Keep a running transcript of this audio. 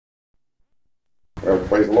Well,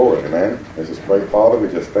 praise the Lord, amen. Let's just pray. Father, we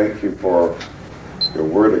just thank you for your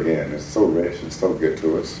word again. It's so rich and so good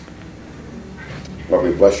to us. Lord,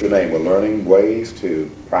 we bless your name. We're learning ways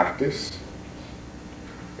to practice.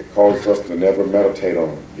 It calls us to never meditate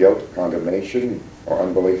on guilt, condemnation, or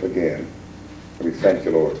unbelief again. And we thank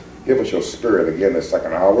you, Lord. Give us your spirit again this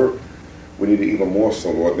second hour. We need it even more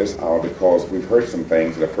so, Lord, this hour, because we've heard some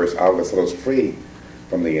things in the first hour that set us free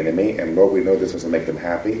from the enemy. And Lord, we know this doesn't make him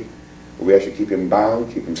happy. But we actually keep him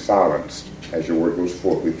bound, keep him silenced as your word goes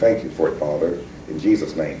forth. We thank you for it, Father. In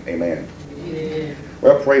Jesus' name, amen. Amen.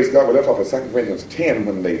 Well, praise God. We left off at 2 Corinthians 10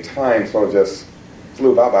 when the time sort of just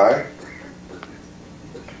flew by.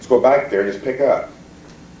 Let's go back there and just pick up.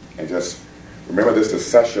 And just remember, this is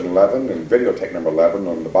session 11 and videotape number 11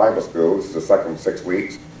 on the Bible School. This is the second of the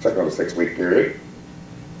 6-week period.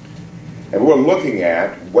 And we're looking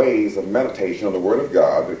at ways of meditation on the Word of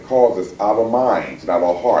God that causes our minds and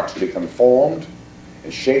our hearts to be conformed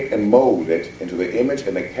and shaped and molded into the image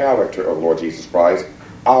and the character of Lord Jesus Christ,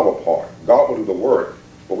 our part. God will do the work,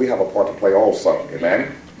 but we have a part to play also.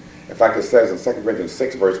 Amen? In fact, it says in 2 Corinthians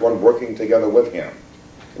 6, verse 1, working together with Him.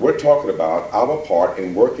 We're talking about our part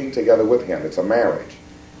in working together with Him. It's a marriage.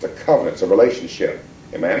 It's a covenant. It's a relationship.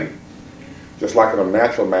 Amen? Just like in a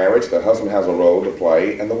natural marriage, the husband has a role to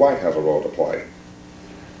play and the wife has a role to play.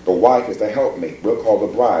 The wife is the helpmeet. We'll call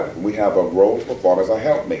the bride. And we have a role to perform as a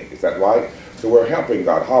helpmeet. Is that right? So we're helping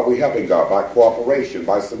God. How are we helping God? By cooperation,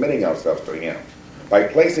 by submitting ourselves to Him, by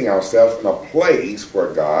placing ourselves in a place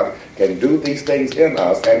where God can do these things in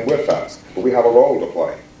us and with us. But we have a role to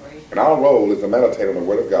play. And our role is to meditate on the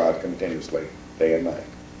Word of God continuously, day and night.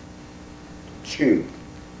 Chew,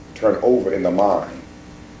 turn over in the mind,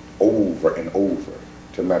 over and over,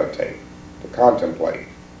 to meditate, to contemplate,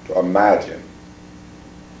 to imagine.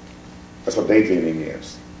 That's what daydreaming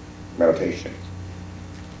is, meditation.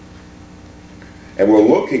 And we're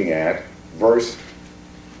looking at verse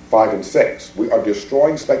 5 and 6. We are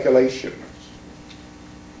destroying speculations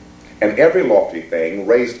and every lofty thing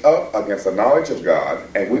raised up against the knowledge of God,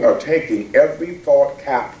 and we are taking every thought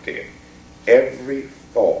captive. Every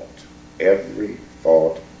thought, every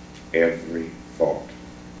thought, every thought,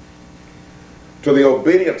 to the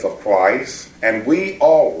obedience of Christ, and we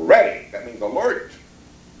already, that means alert,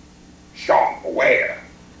 sharp, aware.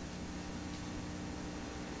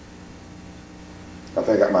 I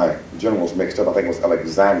think I got my generals mixed up. I think it was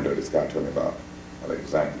Alexander this guy told me about.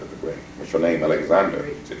 Alexander the Great. What's your name, Alexander?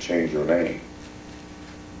 To change your name.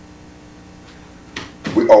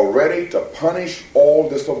 We are ready to punish all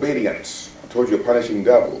disobedience. I told you you're punishing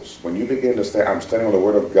devils. When you begin to say, I'm standing on the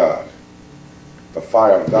Word of God, the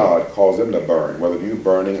fire of God calls them to burn. Whether you're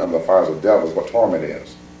burning under the fires of devils, what torment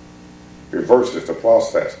is. Reverses the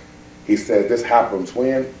process. He says this happens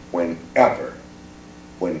when? Whenever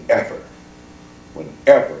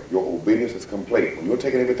your obedience is complete. When you're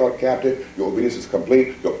taking every thought captive, your obedience is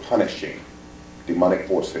complete, you're punishing demonic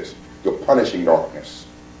forces. You're punishing darkness.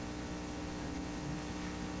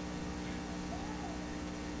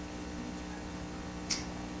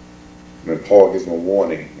 And then Paul gives them a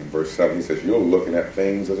warning in verse 7. He says, you're looking at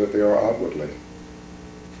things as if they are outwardly.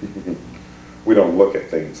 We don't look at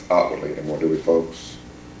things outwardly anymore, do we, folks?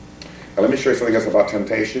 Now, let me show you something else about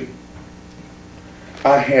temptation.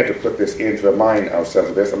 I had to put this in to remind ourselves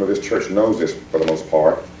of this. I know this church knows this for the most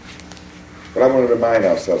part. But I want to remind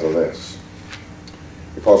ourselves of this.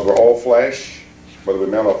 Because we're all flesh, whether we're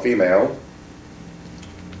male or female.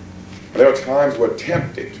 There are times we're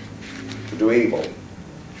tempted to do evil.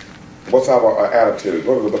 What's our attitude?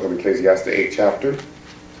 Go to the book of Ecclesiastes, 8th chapter.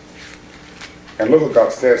 And look what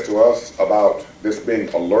God says to us about this being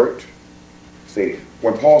alert. See,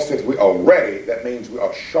 when Paul says we are ready, that means we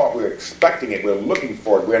are sharp, we're expecting it, we're looking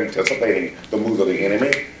for it, we're anticipating the moves of the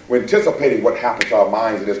enemy, we're anticipating what happens to our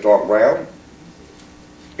minds in this dark realm.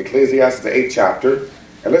 Ecclesiastes, the 8th chapter,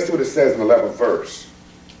 and let's see what it says in the 11th verse.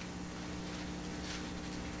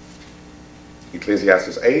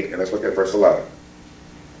 Ecclesiastes 8, and let's look at verse 11.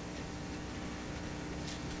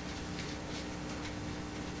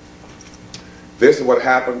 This is what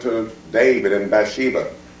happened to David and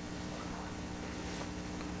Bathsheba.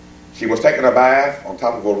 She was taking a bath on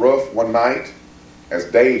top of a roof one night as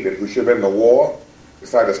David, who should have been in the war,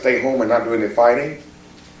 decided to stay home and not do any fighting.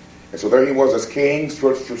 And so there he was as king,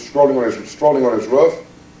 strolling on his roof.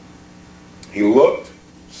 He looked,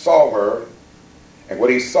 saw her, and what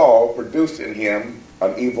he saw produced in him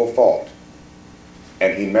an evil thought.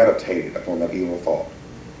 And he meditated upon that evil thought.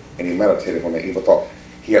 And he meditated upon that evil thought.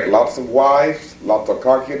 He had lots of wives, lots of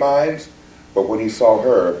concubines, but when he saw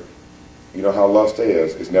her, you know how lust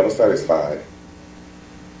is. It's never satisfied.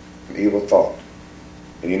 An evil thought.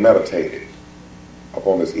 And he meditated.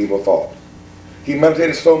 upon this evil thought. He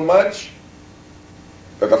meditated so much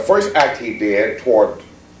that the first act he did toward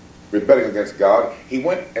rebelling against God, he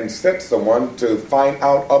went and sent someone to find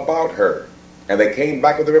out about her. And they came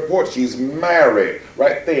back with the report. She's married.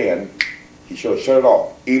 Right then, he should have shut it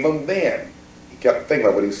off. Even then, he kept thinking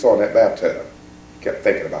about what he saw in that bathtub. He kept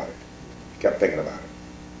thinking about it. He kept thinking about it.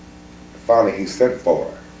 Finally, he sent for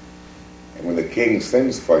her. And when the king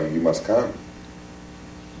sends for you, you must come.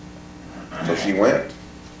 So she went.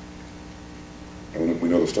 And we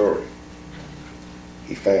know the story.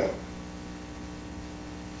 He fell.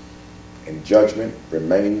 And judgment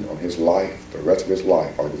remained on his life, the rest of his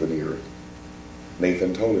life while he was in the earth.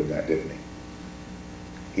 Nathan told him that, didn't he?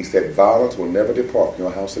 He said, violence will never depart from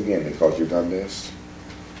your house again because you've done this.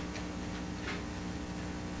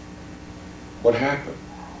 What happened?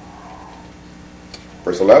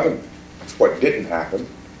 Verse 11 is what didn't happen.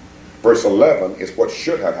 Verse 11 is what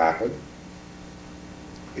should have happened.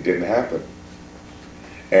 It didn't happen.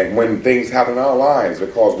 And when things happen in our lives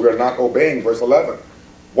because we're not obeying verse 11,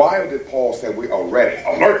 why did Paul say we are ready,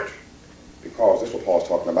 alert? Because this is what Paul's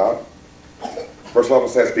talking about. Verse 11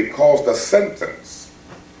 says, because the sentence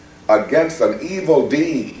against an evil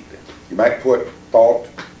deed, you might put thought,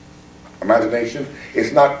 imagination,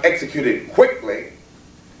 is not executed quickly.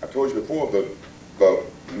 I told you before, the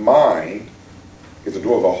mind is the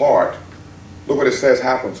door of the heart. Look what it says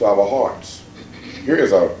happens to our hearts. Here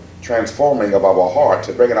is a transforming of our heart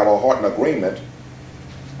to bring our heart in agreement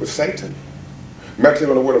with Satan. Meditating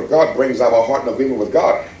on the Word of God brings our heart in agreement with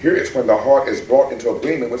God. Here it's when the heart is brought into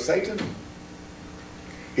agreement with Satan.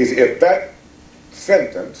 He said, if that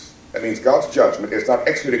sentence, that means God's judgment, is not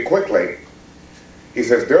executed quickly, he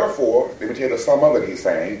says, therefore, let me tell you the sum of it, he's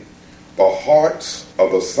saying, the hearts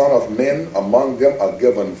of the Son of Men among them are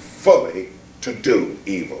given fully to do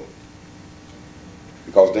evil.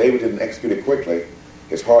 Because David didn't execute it quickly,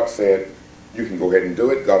 his heart said, you can go ahead and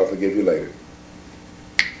do it, God will forgive you later.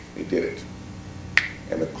 He did it.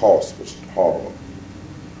 And the cost was horrible.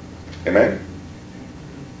 Amen?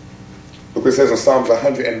 Look what it says in Psalms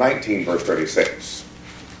 119, verse 36.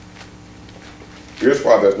 Here's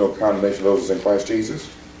why there's no condemnation of those in Christ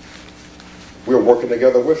Jesus. We're working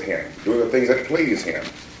together with him, doing the things that please him.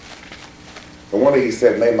 No wonder he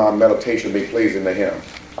said, may my meditation be pleasing to him.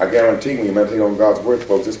 I guarantee when you meditate on God's word,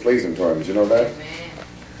 folks, it's pleasing to him. Did you know that? Amen.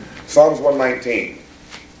 Psalms 119.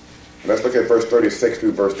 Let's look at verse 36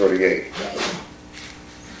 through verse 38.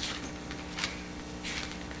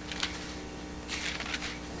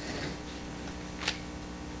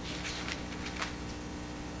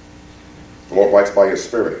 The Lord writes by his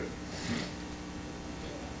Spirit.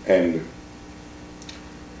 And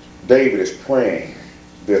David is praying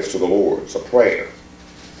this to the Lord. It's a prayer.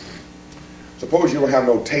 Suppose you don't have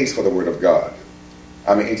no taste for the Word of God.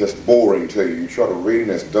 I mean, it's just boring to you. You try to read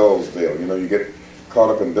and it's Dullsville. You know, you get caught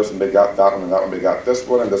up in this one begot that one, and that one begot this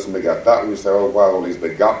one, and this one begot that one. You say, oh, wow, all these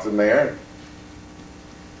begots in there.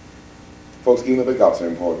 Folks, even the begots are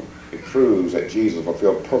important. It proves that Jesus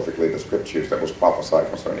fulfilled perfectly the scriptures that was prophesied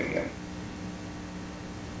concerning him.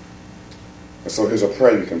 And so here's a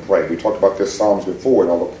prayer you can pray. We talked about this Psalms before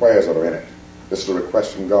and all the prayers that are in it. This is a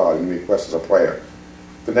request from God, and your request is a prayer.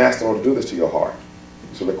 Then ask the Lord to do this to your heart.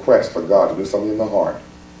 It's a request for God to do something in the heart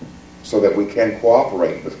so that we can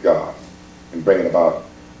cooperate with God in bringing about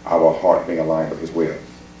our heart being aligned with his will.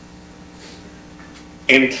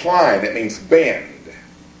 Incline, that means bend.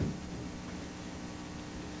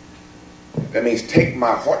 That means take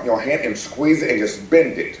my heart in your hand and squeeze it and just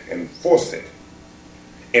bend it and force it.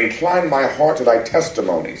 Incline my heart to thy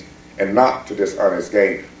testimonies and not to dishonest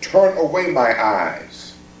gain. Turn away my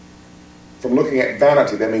eyes from looking at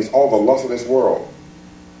vanity. That means all the lust of this world.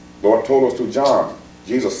 Lord told us through John.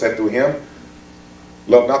 Jesus said through him,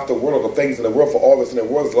 love not the world or the things in the world, for all that's in the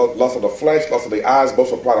world is lust of the flesh, lust of the eyes,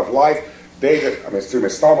 boast of pride of life.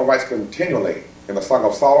 Solomon writes continually in the Song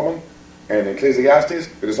of Solomon and in Ecclesiastes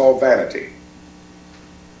that it's all vanity.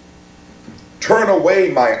 Turn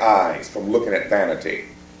away my eyes from looking at vanity.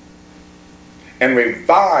 And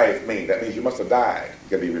revive me. That means you must have died.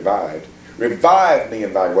 You can be revived. Revive me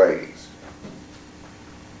in thy ways.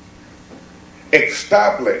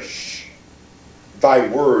 Establish thy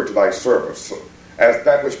word to thy service as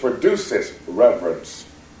that which produces reverence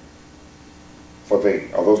for thee.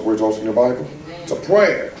 Are those words also in your Bible? Amen. It's a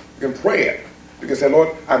prayer. You can pray it. You can say,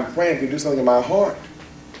 Lord, I'm praying for you to do something in my heart.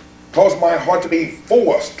 Cause my heart to be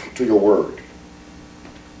forced to your word.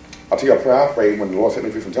 I'll tell you a prayer I prayed when the Lord set me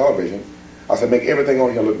free from television. I said, make everything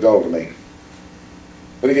on here look dull to me.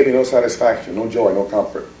 But he gave me no satisfaction, no joy, no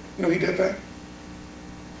comfort. You know, he did that.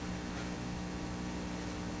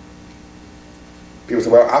 People say,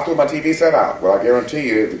 well, I threw my TV set out. Well, I guarantee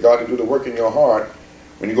you, if God can do the work in your heart,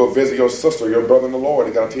 when you go visit your sister, your brother in the Lord,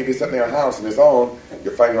 he got a TV set in their house and his own,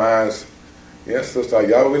 you'll find your eyes, yes, sister,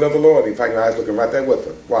 y'all, we love the Lord. You find your eyes looking right there with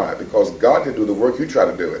her. Why? Because God did do the work, you try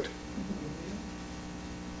to do it.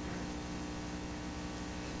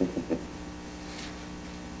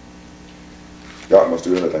 God must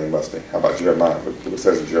do anything, must he? How about Jeremiah? Look what it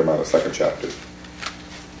says in Jeremiah, the 2nd chapter.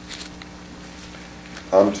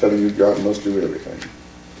 I'm telling you, God must do everything.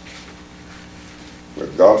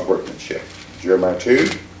 With God's workmanship. Jeremiah 2. And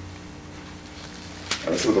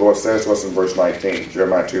this is what the Lord says to us in verse 19.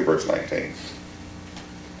 Jeremiah 2, verse 19.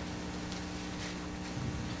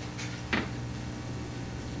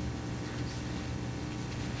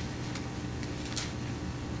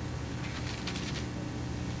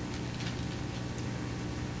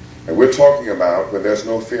 And we're talking about when there's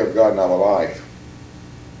no fear of God in our life,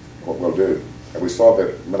 what we'll do. And we saw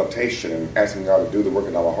that meditation and asking God to do the work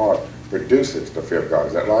in our heart produces the fear of God.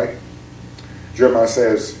 Is that right? Jeremiah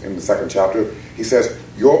says in the 2nd chapter, he says,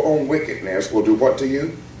 your own wickedness will do what to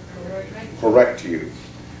you? Correct you.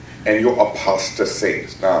 And your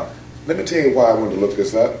apostasies. Now, let me tell you why I wanted to look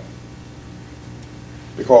this up.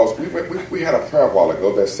 Because we had a prayer a while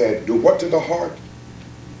ago that said, do what to the heart?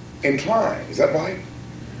 Incline. Is that right?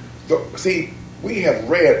 See, we have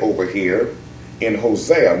read over here in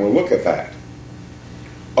Hosea, and we'll look at that,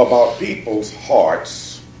 about people's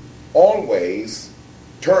hearts always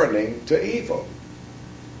turning to evil.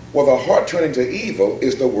 Well, the heart turning to evil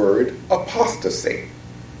is the word apostasy.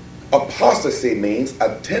 Apostasy means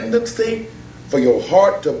a tendency for your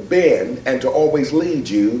heart to bend and to always lead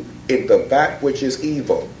you into that which is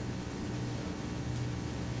evil.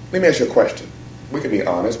 Let me ask you a question. We can be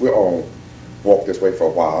honest. We all walked this way for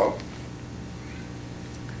a while.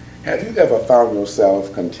 Have you ever found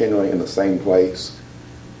yourself continuing in the same place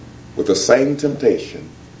with the same temptation,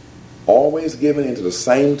 always giving into the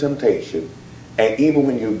same temptation, and even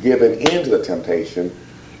when you're giving into the temptation,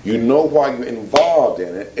 you know why you're involved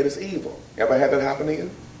in it, it is evil. Ever had that happen to you?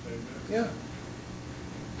 Yeah.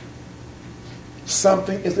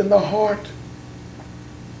 Something is in the heart.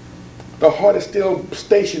 The heart is still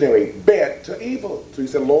stationary, bent to evil. So you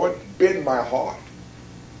said, Lord, bend my heart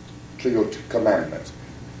to your commandments.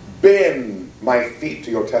 Bend my feet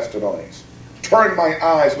to your testimonies. Turn my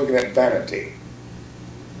eyes looking at vanity.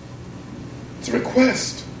 It's a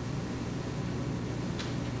request.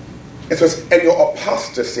 It says, and your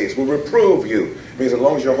apostasies will reprove you. It means as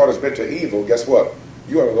long as your heart is bent to evil, guess what?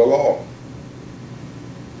 You're under the law.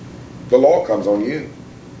 The law comes on you.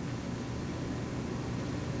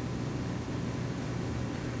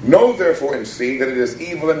 Know therefore and see that it is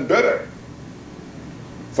evil and bitter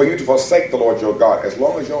for you to forsake the Lord your God. As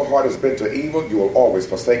long as your heart is bent to evil, you will always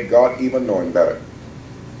forsake God, even knowing better.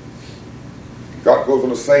 God goes on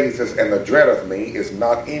to say, he says, and the dread of me is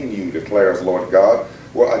not in you, declares Lord God.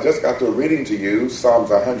 Well, I just got through reading to you Psalms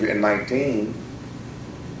 119,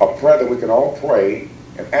 a prayer that we can all pray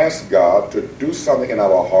and ask God to do something in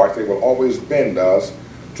our hearts that will always bend us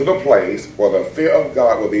to the place where the fear of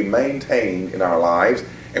God will be maintained in our lives.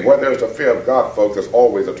 And where there's the fear of God, folks, there's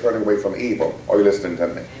always a turning away from evil. Are you listening to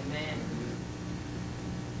me? Amen.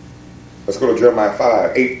 Let's go to Jeremiah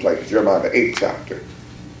 5, 8 place. Jeremiah, the 8th chapter.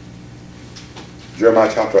 Jeremiah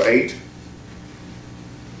chapter 8.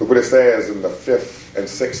 Look what it says in the 5th and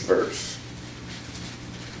 6th verse.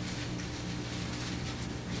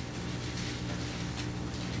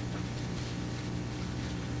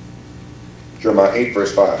 Jeremiah 8,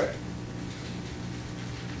 verse 5.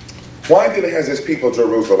 Why then has this people,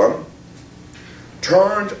 Jerusalem,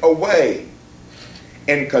 turned away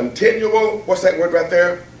in continual, what's that word right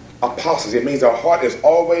there? Apostasy. It means their heart is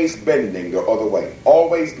always bending the other way,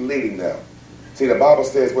 always leading them. See, the Bible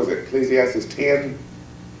says, what is it, Ecclesiastes 10?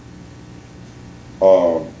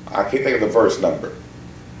 I can't think of the verse number.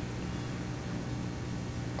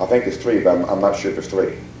 I think it's 3, but I'm not sure if it's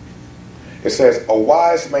 3. It says, a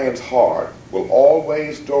wise man's heart will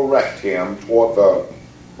always direct him toward the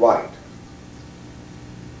right.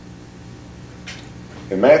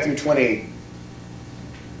 In Matthew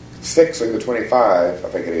 26 or 25, I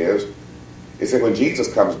think it is, it said when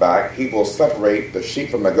Jesus comes back, he will separate the sheep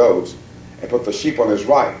from the goats and put the sheep on his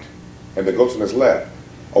right and the goats on his left.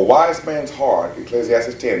 A wise man's heart,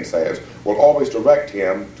 Ecclesiastes 10 says, will always direct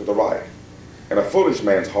him to the right. And a foolish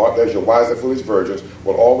man's heart, there's your wise and foolish virgins,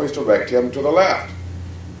 will always direct him to the left.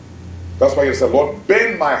 That's why he said, Lord,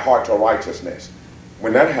 bend my heart to righteousness.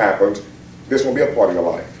 When that happens, this will be a part of your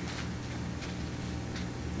life.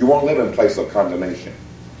 You won't live in a place of condemnation.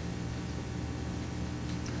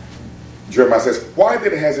 Jeremiah says, why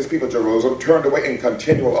then has this people of Jerusalem turned away in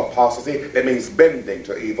continual apostasy? That means bending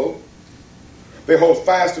to evil. They hold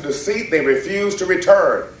fast to deceit. They refuse to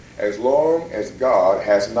return. As long as God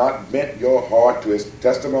has not bent your heart to his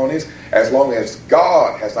testimonies, as long as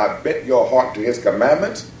God has not bent your heart to his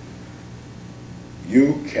commandments,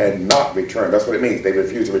 you cannot return. That's what it means. They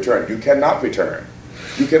refuse to return. You cannot return.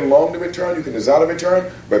 You can long to return. You can desire to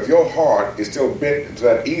return. But if your heart is still bent to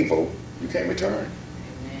that evil, you can't return.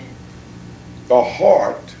 Amen. The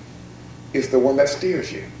heart is the one that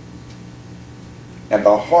steers you. And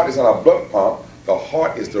the heart is not a blood pump. The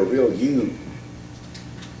heart is the real you.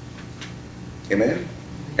 Amen?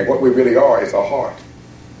 And what we really are is a heart.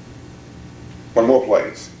 One more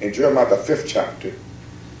place. In Jeremiah, the 5th chapter.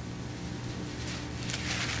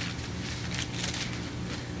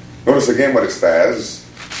 Notice again what it says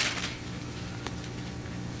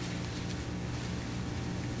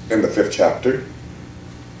in the 5th chapter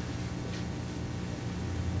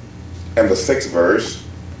and the 6th verse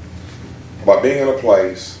about being in a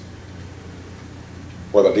place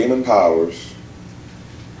where the demon powers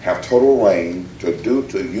have total reign to do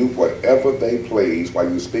to you whatever they please while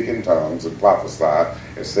you speak in tongues and prophesy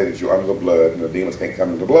and say that you're under the blood and the demons can't come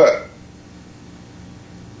into the blood.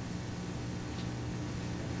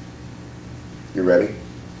 You ready?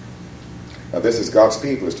 Now this is God's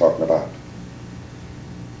people he's talking about.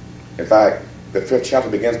 In fact, the 5th chapter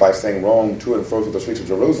begins by saying, roam to and fro through the streets of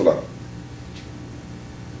Jerusalem.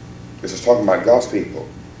 This is talking about God's people.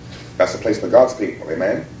 That's the place for God's people.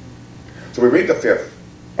 Amen? So we read the 5th.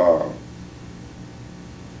 Tell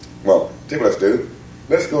you what let's do.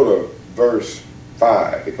 Let's go to verse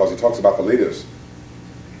 5 because he talks about the leaders.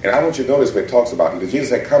 And I want you to notice what it talks about. Did Jesus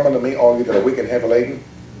say, come unto me, all you that are weak and heavy laden,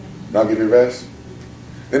 and I'll give you rest?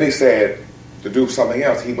 Then he said to do something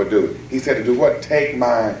else he would do. He said to do what? Take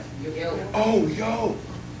my yoke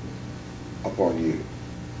upon you.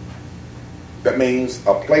 That means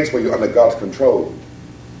a place where you're under God's control.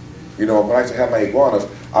 You know, when I used to have my iguanas,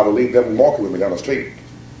 I would leave them walking with me down the street.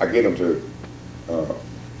 I gave them to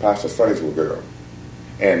Pastor Sonny's little girl.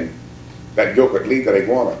 And that yoke would leave that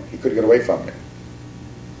iguana. He couldn't get away from it.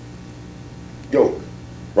 Yoke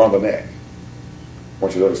around the neck. I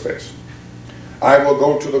want you to notice this. I will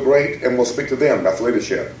go to the great and will speak to them. That's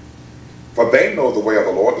leadership. For they know the way of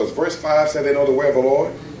the Lord. Does verse 5 say they know the way of the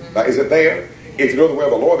Lord? Mm-hmm. Now, is it there? If you know the way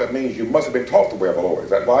of the Lord, that means you must have been taught the way of the Lord. Is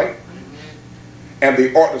that right? Mm-hmm. And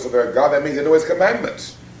the ordinance of their God, that means they know his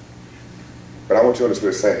commandments. But I want you to notice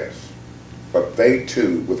what it says. But they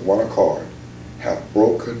too, with one accord, have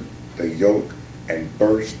broken the yoke and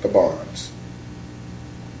burst the bonds.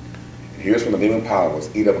 And here's when the demon powers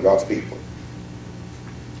eat up God's people.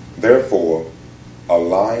 Therefore, a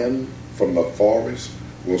lion from the forest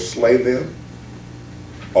will slay them.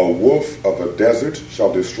 A wolf of the desert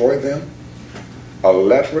shall destroy them. A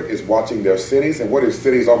leopard is watching their cities. And what is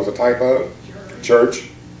cities always a type of? Church.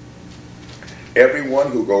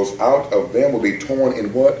 Everyone who goes out of them will be torn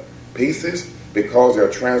in what? Pieces. Because their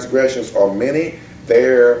transgressions are many.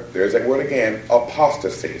 There's that word again,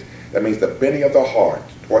 apostasies. That means the bending of the heart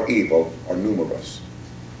toward evil are numerous.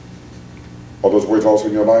 Are those words also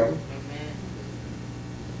in your Bible? Amen.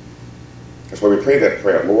 That's why we pray that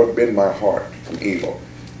prayer. Lord, bend my heart from evil.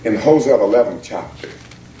 In Hosea the 11th chapter.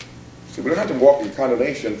 See, we don't have to walk in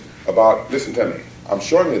condemnation about, listen to me. I'm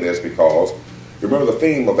showing you this because remember the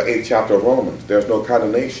theme of the 8th chapter of Romans. There's no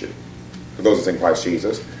condemnation for those that's in Christ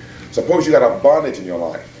Jesus. Suppose you got a bondage in your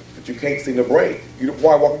life that you can't seem to break.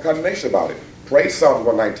 Why walk in condemnation about it? Pray Psalm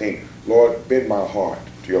 119. Lord, bend my heart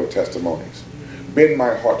to your testimonies. Bend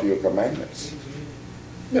my heart to your commandments.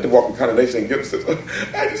 You have to walk in condemnation and guilt says,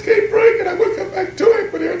 I just can't break it. I will come back to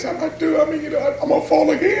it. But every time I do, I'm going to fall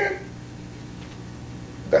again.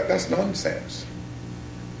 That's nonsense.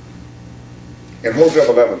 In Hosea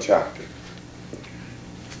 11th chapter,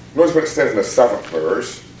 notice what it says in the 7th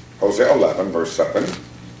verse. Hosea 11, verse 7.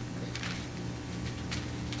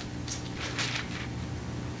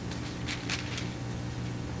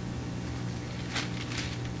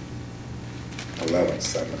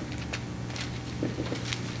 11:7.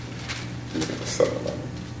 Look at the 7:11.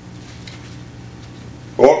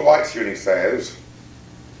 The Lord writes here and he says,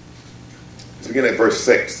 let's begin at verse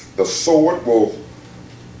 6. The sword will,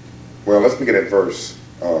 let's begin at verse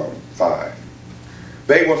 5.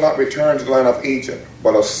 They will not return to the land of Egypt,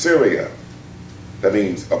 but Assyria, that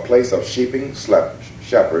means a place of sheeping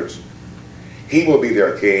shepherds. He will be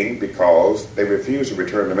their king because they refuse to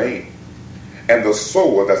return to me. And the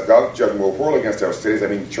sword, that's God's judgment, will whirl against their cities, I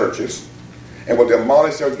mean churches, and will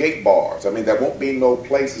demolish their gate bars. I mean, there won't be no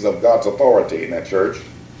places of God's authority in that church.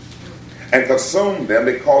 and consume them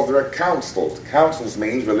because they're counsels. Counsels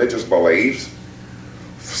means religious beliefs.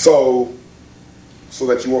 So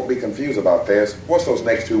that you won't be confused about this, what's those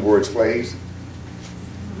next two words, please?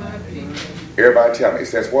 Everybody tell me. It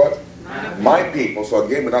says what? My people. So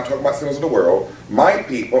again, we're not talking about sinners of the world. My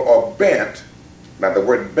people are bent. Now the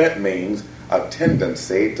word bent means a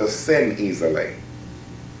tendency to sin easily.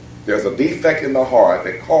 There's a defect in the heart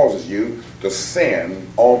that causes you to sin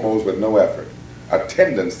almost with no effort. A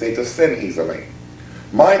tendency to sin easily.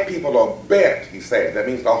 My people are bent, he said. That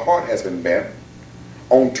means the heart has been bent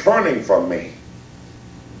on turning from me.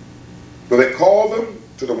 So they call them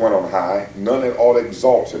to the one on high. None at all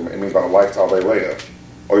exalts him. It means by the lifestyle they live.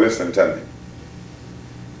 Are you listening to me?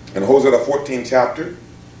 In Hosea the 14th chapter,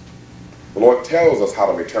 the Lord tells us how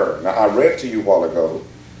to return. Now I read to you a while ago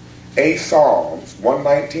Psalms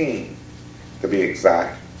 119, to be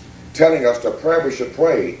exact, telling us the prayer we should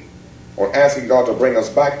pray on asking God to bring us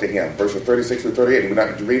back to him. Verses 36 through 38. Did we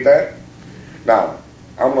not need to read that? Now,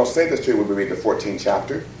 I'm going to say this to you when we read the 14th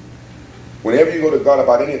chapter. Whenever you go to God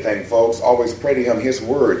about anything, folks, always pray to him his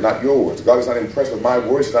word, not yours. God is not impressed with my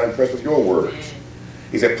words. He's not impressed with your words.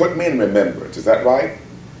 He said, put me in remembrance. Is that right?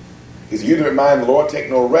 He said, you remind the Lord, take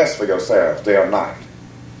no rest for yourselves day or night.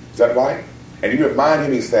 Is that right? And you remind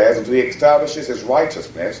him, he says, until he establishes his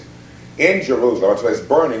righteousness in Jerusalem, until it's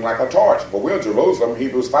burning like a torch. For we're Jerusalem.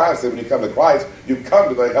 Hebrews 5 says, when you come to Christ, you come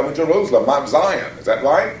to the heavenly Jerusalem, Mount Zion. Is that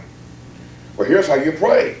right? Well, here's how you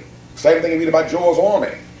pray. Same thing you read about Joel's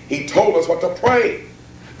army. He told us what to pray.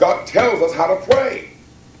 God tells us how to pray.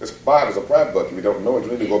 This Bible is a prayer book. If you don't know it,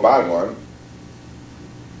 you need to go buy one.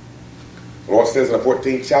 The Lord says in the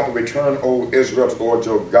 14th chapter, return, O Israel, to the Lord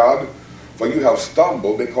your God, for you have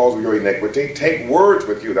stumbled because of your iniquity. Take words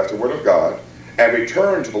with you, that's the word of God, and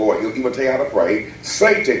return to the Lord. He'll even tell you how to pray.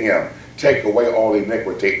 Say to him, take away all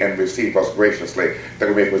iniquity and receive us graciously, that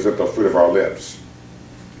we may present the fruit of our lips.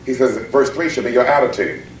 He says verse 3 should be your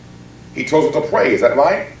attitude. He told us to pray, is that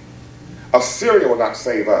right? Assyria will not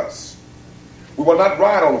save us. We will not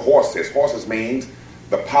ride on horses. Horses means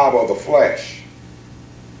the power of the flesh.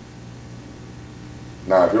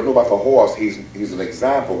 Now, if you don't know about the horse, he's an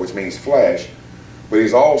example, which means flesh, but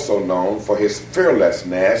he's also known for his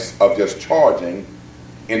fearlessness of just charging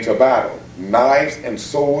into battle. Knives and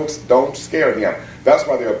swords don't scare him. That's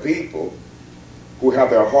why there are people who have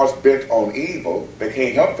their hearts bent on evil. They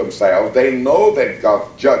can't help themselves. They know that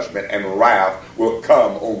God's judgment and wrath will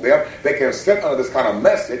come on them. They can sit under this kind of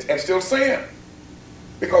message and still sin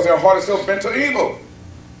because their heart is still bent to evil.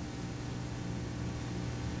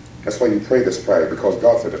 That's why you pray this prayer, because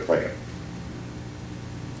God said to pray it.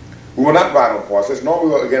 We will not ride on horses, nor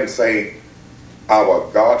will we again say, our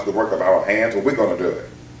God, to the work of our hands. Well, we're going to do it.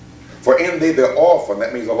 For in thee the orphan,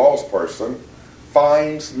 that means a lost person,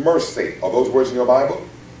 finds mercy. Are those words in your Bible?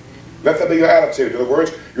 Let that be your attitude. In other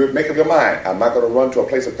words, you make up your mind. I'm not going to run to a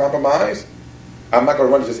place of compromise. I'm not going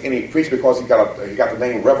to run to just any preacher because he got the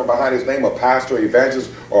name Reverend behind his name, or pastor, or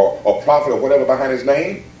evangelist, or prophet, or whatever behind his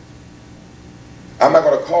name. I'm not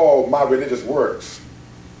going to call my religious works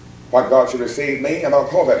why God should receive me. I'm not going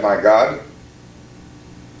to call that my God.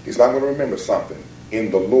 He's not going to remember something.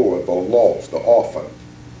 In the Lord, the lost, the orphan,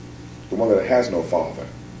 the one that has no father,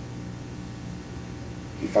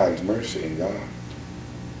 he finds mercy in God.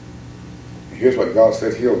 And here's what God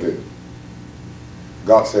says he'll do.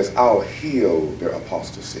 God says, I'll heal their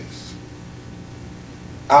apostasies.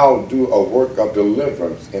 I'll do a work of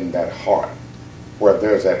deliverance in that heart where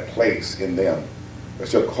there's that place in them that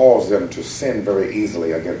shall cause them to sin very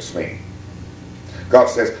easily against me. God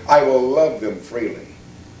says, I will love them freely.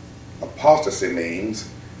 Apostasy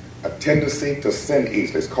means a tendency to sin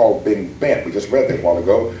easily. It's called being bent. We just read that a while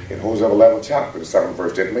ago in Hosea 11 chapter, the 7th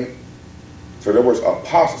verse, didn't we? So in other words,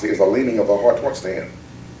 apostasy is a leaning of the heart towards sin.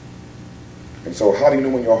 And so how do you know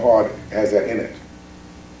when your heart has that in it?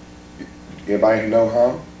 Anybody know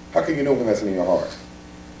how? How can you know when that's in your heart?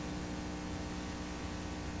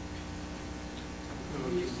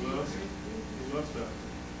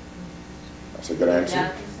 That's a good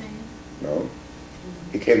answer. No.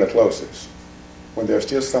 He came the closest. When there's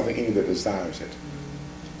still something in you that desires it.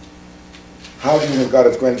 How do you know God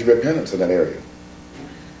has granted you repentance in that area?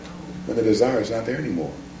 When the desire is not there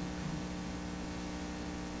anymore.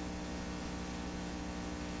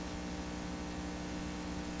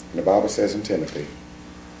 And the Bible says in Timothy,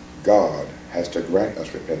 God has to grant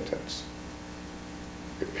us repentance.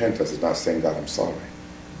 Repentance is not saying, God, I'm sorry.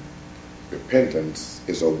 Repentance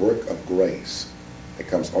is a work of grace that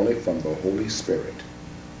comes only from the Holy Spirit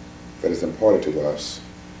that is imparted to us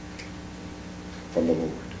from the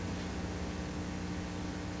Lord.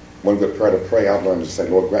 One good prayer to pray, I've learned to say,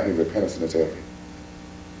 Lord, grant me repentance in this area.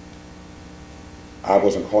 I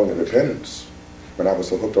wasn't calling it repentance when I was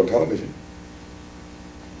so hooked on television.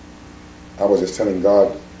 I was just telling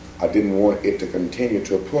God I didn't want it to continue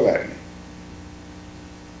to pull at me.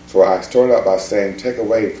 So I started out by saying, take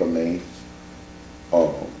away from me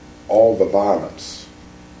all the violence.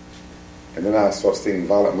 And then I started seeing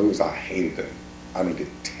violent movies. I hated them. I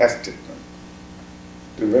detested them.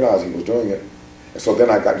 Didn't realize he was doing it. And so then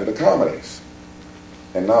I got into the comedies.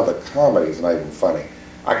 And now the comedies are not even funny.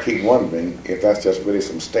 I keep wondering if that's just really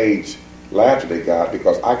some stage laughter they got,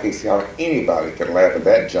 because I can't see how anybody can laugh at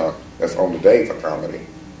that junk that's on the day for comedy.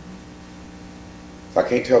 So I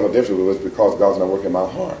can't tell the difference if it was because God's not working in my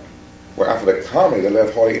heart. Well, after the comedy, they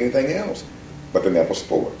left hardly anything else. But then there was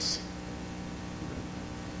sports.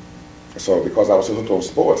 So because I was so hooked on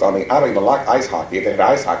sports, I don't even like ice hockey. If they had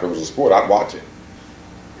ice hockey, it was a sport, I'd watch it.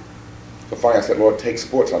 So finally I said, Lord, take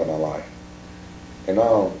sports out of my life. And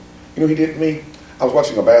he did me. I was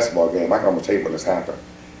watching a basketball game. I can almost tell you when this happened.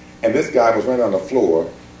 And this guy was running on the floor,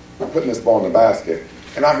 putting this ball in the basket.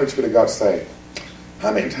 And I heard the Spirit of God say,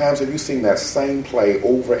 how many times have you seen that same play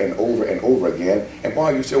over and over and over again? And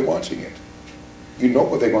why are you still watching it? You know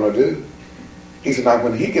what they're going to do. He said, now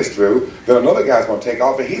when he gets through, then another guy's going to take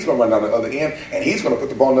off and he's going to run down the other end and he's going to put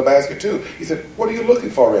the ball in the basket too. He said, what are you looking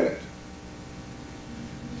for in it?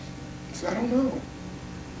 He said, I don't know.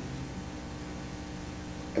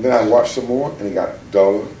 And then I watched some more and it got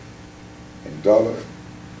duller and duller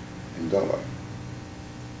and duller.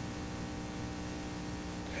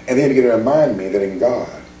 And then he began to remind me that in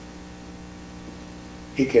God,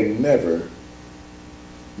 he can never,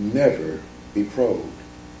 never be probed.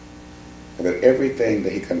 And that everything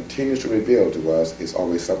that he continues to reveal to us is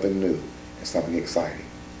always something new and something exciting.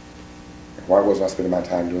 And why wasn't I spending my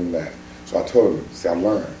time doing that? So I told him, I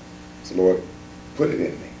learned. I said, Lord, put it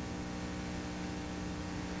in me.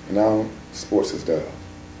 And now sports is dull.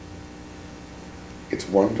 It's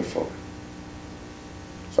wonderful.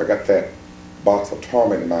 So I got that box of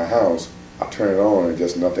torment in my house. I turn it on and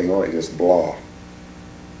just nothing on it, just blah.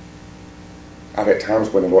 I've had times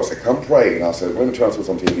when the Lord said, come pray. And I said, let me turn on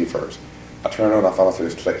some TV first. I turned it on, I found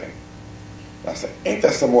myself just clicking. And I said, ain't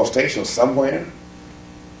there some more stations somewhere?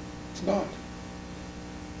 It's not.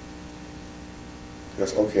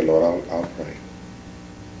 Just, okay, Lord, I'll pray.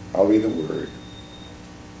 I'll read the Word.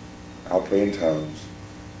 I'll pray in tongues.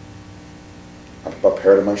 I'll put a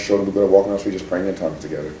parrot on my shoulder. We're going to walk on the street just praying in tongues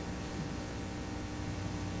together.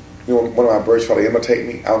 You know, one of my birds try to imitate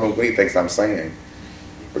me. I don't know what he thinks I'm saying.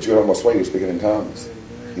 But you can almost swear he was speaking in tongues.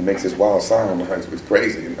 He makes this wild sound. It's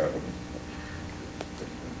crazy, you know.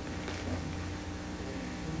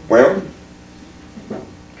 Well,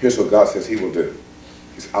 here's what God says he will do.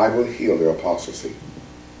 He says, I will heal their apostasy.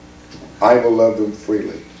 I will love them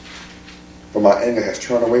freely. For my anger has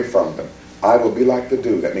turned away from them. I will be like the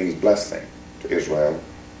dew, that means blessing, to Israel.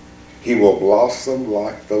 He will blossom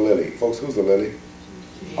like the lily. Folks, who's the lily?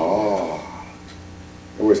 In other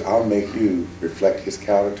words, I'll make you reflect his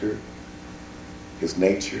character, his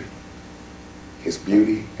nature, his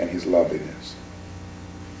beauty, and his loveliness.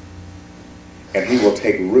 And he will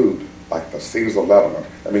take root like the cedars of Lebanon.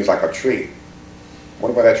 That means like a tree.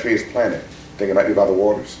 Wonder why that tree is planted. Think it might be by the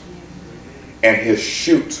waters. And his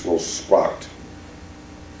shoots will sprout.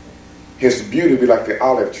 His beauty will be like the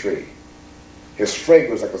olive tree. His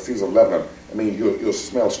fragrance like the cedars of Lebanon. I mean, you'll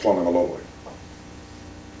smell strong in the Lord.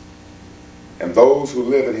 And those who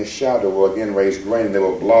live in his shadow will again raise grain, and they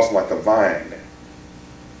will blossom like the vine.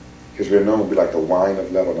 His renown will be like the wine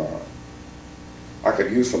of Lebanon. I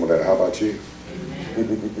could use some of that. How about you?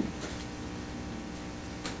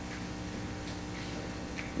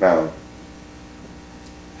 Now,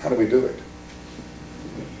 how do we do it?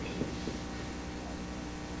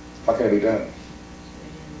 How can it be done?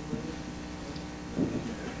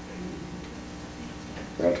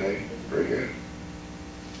 I'll tell you. Very good.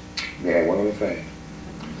 Let me add one other thing.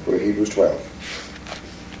 Go to Hebrews 12.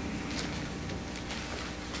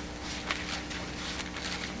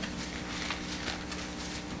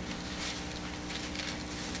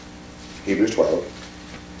 Hebrews 12.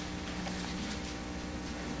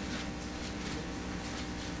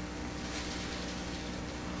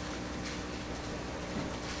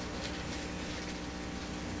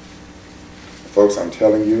 Folks, I'm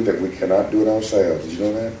telling you that we cannot do it ourselves. Did you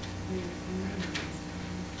know that?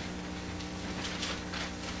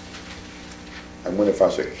 I wonder if I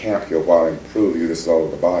should camp here while I prove you this is all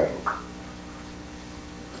in the Bible.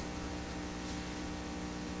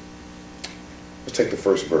 Let's take the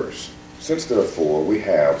first verse. Since therefore we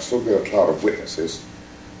have so great a cloud of witnesses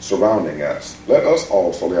surrounding us, let us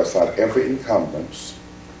also lay aside every encumbrance.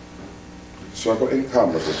 Circle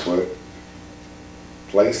encumbrance is put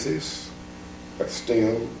places, that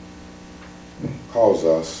still cause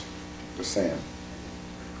us to sin.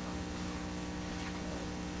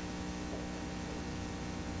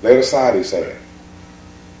 Lay it aside, he said.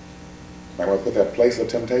 Might want to put that place of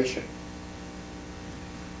temptation.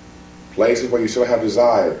 Places where you still have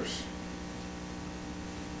desires.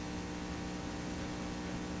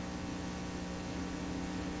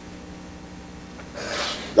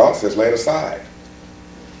 God says lay it aside.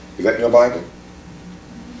 Is that in your Bible?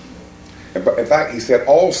 In fact, he said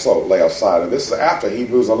also lay aside. And this is after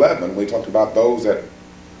Hebrews 11, when he talked about those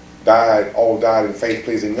that all died in faith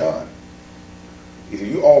pleasing God. He said,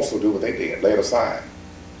 you also do what they did. Lay it aside.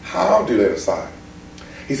 How do you lay it aside?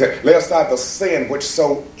 He said, lay aside the sin which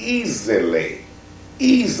so easily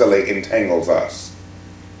entangles us.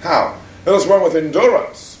 How? Let us run with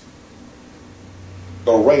endurance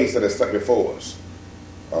the race that is set before us.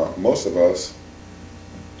 Most of us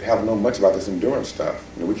haven't known much about this endurance stuff.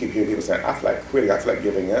 You know, we keep hearing people saying, I feel like quitting, I feel like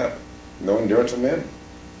giving up. No endurance in them.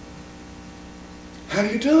 How do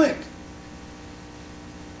you do it?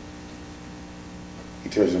 He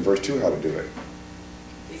tells you in verse 2 how to do it.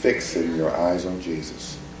 Fixing your eyes on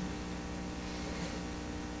Jesus.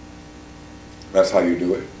 That's how you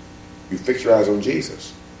do it. You fix your eyes on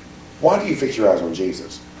Jesus. Why do you fix your eyes on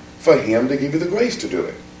Jesus? For him to give you the grace to do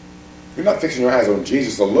it. You're not fixing your eyes on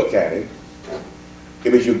Jesus to look at him.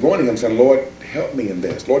 It means you're going to him saying, Lord, help me in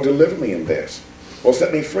this. Lord, deliver me in this. Lord,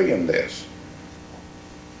 set me free in this.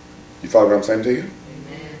 You follow what I'm saying to you?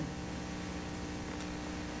 Amen.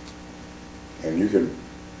 And you can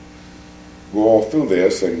go all through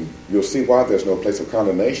this and you'll see why there's no place of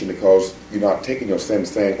condemnation, because you're not taking your sin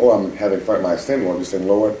saying, oh, I'm having fun with my sin, Lord. You're saying,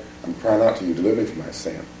 Lord, I'm crying out to you, deliver me from my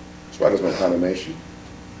sin. That's why there's no condemnation.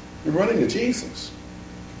 You're running to Jesus.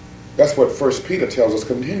 That's what 1 Peter tells us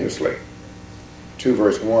continuously. 2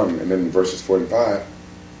 verse 1 and then verses 4 and 5.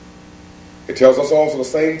 It tells us also the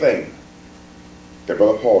same thing that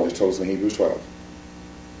Brother Paul just told us in Hebrews 12.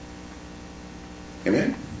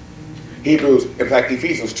 Amen? In fact,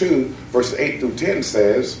 Ephesians 2 verses 8 through 10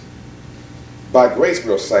 says, by grace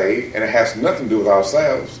we are saved, and it has nothing to do with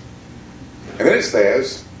ourselves. And then it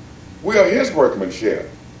says, we are his workmanship.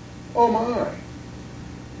 Oh my.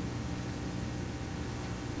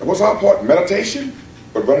 And what's our part? Meditation,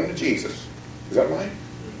 but running to Jesus. Is that right?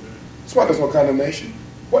 That's why there's no condemnation.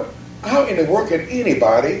 What? How in the world can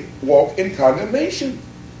anybody walk in condemnation?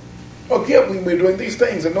 Or can't we be doing these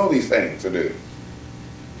things and know these things to do?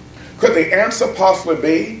 Could the answer possibly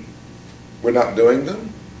be we're not doing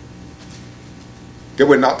them? That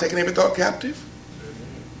we're not taking every thought captive?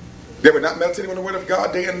 That we're not meditating on the Word of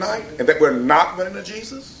God day and night? And that we're not running to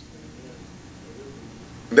Jesus?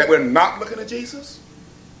 And that we're not looking at Jesus?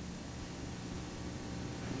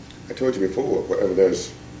 I told you before, wherever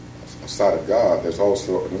there's a side of God, there's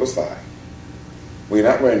also another side. When you're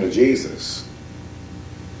not running to Jesus,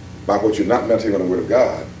 by what you're not meditating on the Word of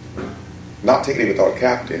God, not taking every thought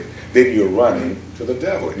captive, then you're running to the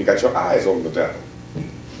devil, and you got your eyes on the devil.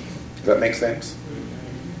 Does that make sense?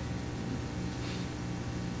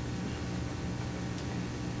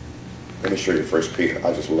 Let me show you 1 Peter.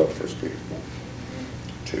 I just love 1 Peter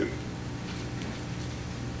 2.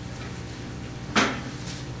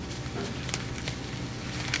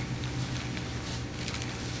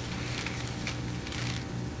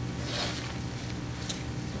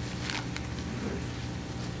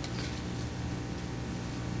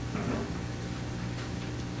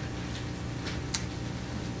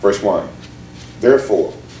 Verse 1,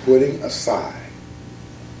 therefore, putting aside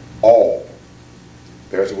all,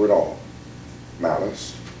 there's the word all,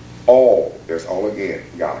 malice, all, there's all again,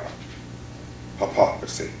 guile,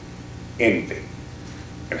 hypocrisy, envy,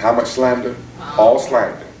 and how much slander? All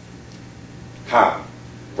slander. How?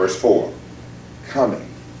 Verse 4, coming,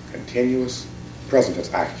 continuous, present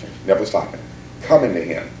tense action, never stopping, coming to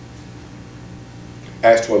him,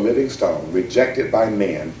 as to a living stone, rejected by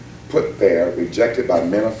men, put there, rejected by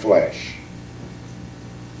men of flesh.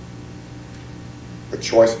 A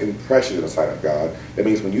choice and precious in the sight of God. That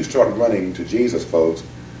means when you start running to Jesus, folks,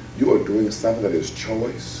 you are doing something that is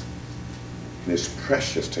choice and is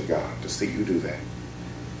precious to God to see you do that.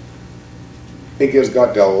 It gives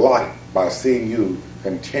God delight by seeing you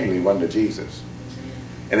continually run to Jesus.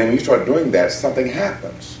 And then when you start doing that, something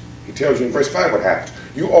happens. He tells you in verse 5 what happens.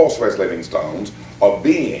 You also, as living stones, are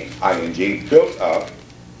being, ing, built up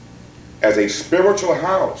as a spiritual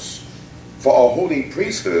house for a holy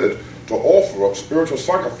priesthood to offer up spiritual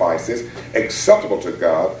sacrifices acceptable to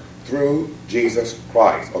God through Jesus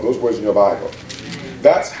Christ. Are those words in your Bible?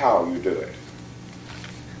 That's how you do it.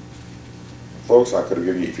 Folks, I could have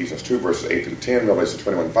given you Ephesians 2 verses 8 through 10, Revelation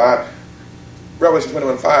 21:5. Revelation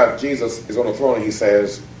 21:5, Jesus is on the throne and he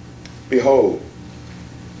says, behold,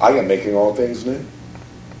 I am making all things new.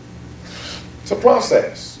 It's a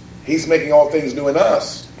process. He's making all things new in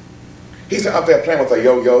us. He's out there playing with a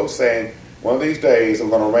yo-yo saying, one of these days I'm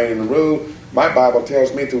going to reign and rule. My Bible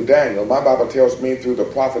tells me through Daniel, my Bible tells me through the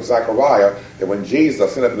prophet Zechariah, that when Jesus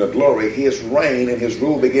ascended into glory, his reign and his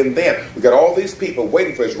rule begin then. We've got all these people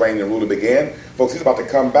waiting for his reign and rule to begin. Folks, he's about to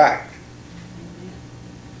come back.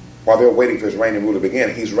 While they're waiting for his reign and rule to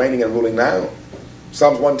begin, he's reigning and ruling now.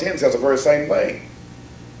 Psalms 110 says the very same thing.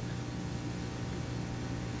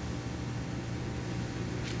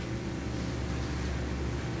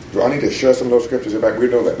 Do I need to share some of those scriptures back? We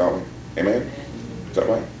know that, don't we? Amen? Is that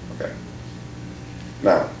right? Okay.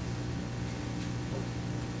 Now,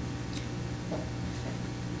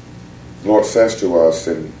 the Lord says to us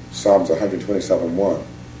in Psalms 127:1,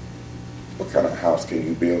 what kind of house can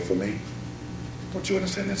you build for me? Don't you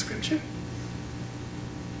understand that scripture?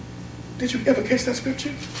 Did you ever catch that scripture?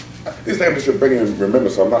 These things I'm just bringing in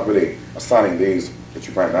remembrance, so I'm not really assigning these, but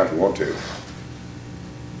you might not if you want to.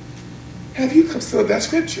 Have you considered that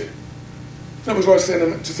scripture? In other words, Lord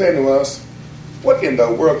saying to us, what in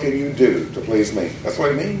the world can you do to please me? That's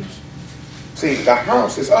what it means. See, the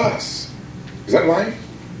house is us. Is that right?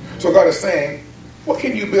 So God is saying, what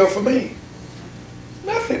can you build for me?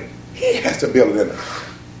 Nothing. He has to build it in us.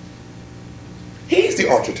 He's the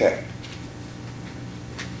architect.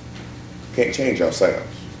 Can't change ourselves.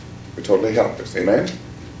 We're totally helpless. Amen?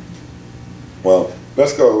 Well,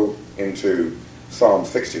 let's go into Psalm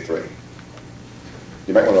 63.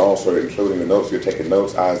 You might want to also include in the notes, if you're taking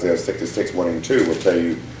notes, Isaiah 66, 1 and 2 will tell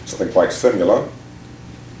you something quite similar.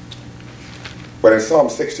 But in Psalm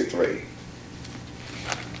 63,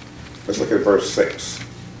 let's look at verse 6.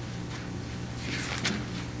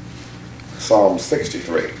 Psalm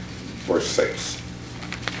 63, verse 6.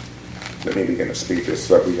 Let me begin to speak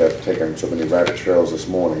this up. We have taken so many rabbit trails this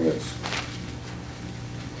morning.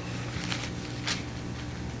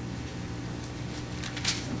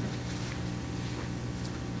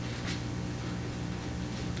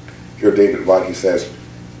 Here David writes, he says,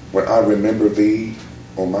 when I remember thee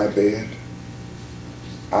on my bed,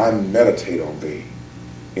 I meditate on thee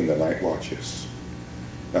in the night watches.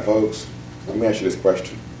 Now folks, let me ask you this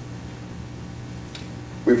question.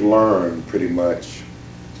 We've learned pretty much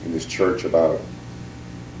in this church about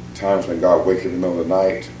times when God wakes you in the middle of the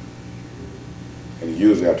night, and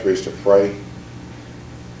usually I twist to pray,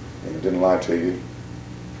 and I didn't lie to you,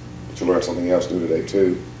 but you learned something else new today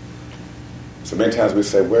too. So many times we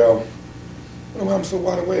say, well, I'm so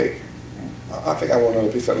wide awake. I think I want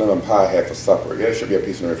another piece of that lemon pie I had for supper. Yeah, there should be a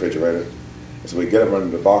piece in the refrigerator. And so we get up, run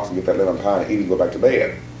into the box, and get that lemon pie and eat and go back to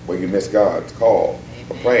bed. Well, you miss God's call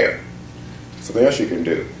for prayer. Something else you can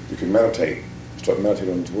do. You can meditate. Start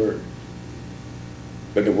meditating on His Word.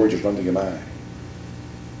 Let the Word just run through your mind.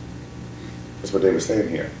 That's what David's saying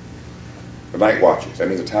here. The night watches. That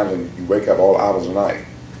means the time when you wake up all hours of the night.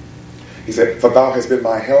 He said, for thou hast been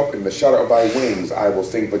my help, in the shadow of thy wings I will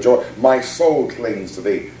sing for joy. My soul clings to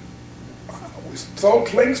thee. Soul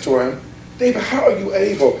clings to him. David, how are you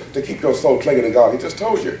able to keep your soul clinging to God? He just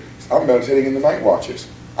told you. I'm meditating in the night watches.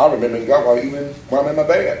 I'm remembering God while I'm in my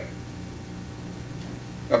bed.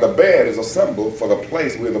 Now the bed is a symbol for the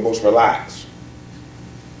place we're the most relaxed.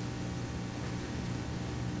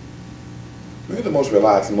 When you're the most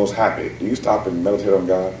relaxed and most happy, do you stop and meditate on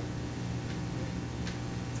God?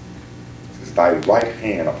 Thy right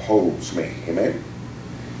hand upholds me. Amen?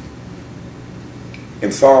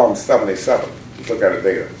 In Psalm 77, let's look at it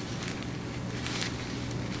there.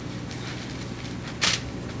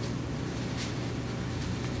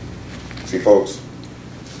 See, folks,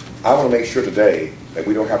 I want to make sure today that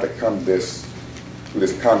we don't have to come to this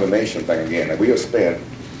condemnation thing again. And we have spent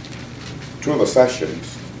two of the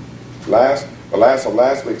sessions, the last of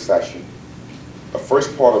last week's session, the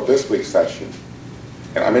first part of this week's session,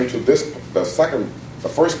 and I'm into the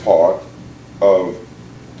first part of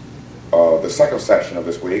the second session of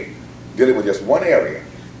this week, dealing with just one area,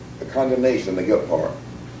 the condemnation and the guilt part.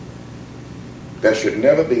 There should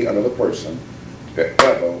never be another person that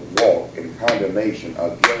ever walk in condemnation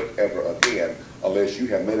or guilt ever again, unless you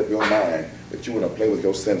have made up your mind that you want to play with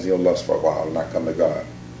your sins and your lust for a while and not come to God.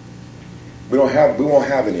 We won't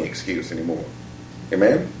have any excuse anymore.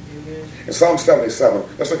 Amen? In Psalm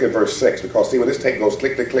 77, let's look at verse 6, because see, when this tape goes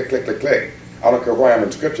click, click, click, click, click, click, I don't care where I'm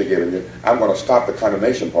in Scripture giving you, I'm going to stop the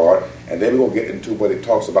condemnation part, and then we're going to get into what it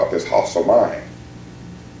talks about this hostile mind.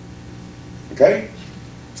 Okay?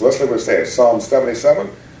 So let's look what it says. Psalm 77,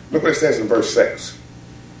 look what it says in verse 6.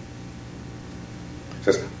 It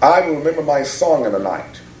says, I will remember my song in the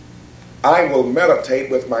night. I will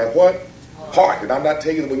meditate with my what? Heart. Did I not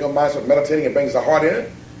tell you that when your mind starts meditating, it brings the heart in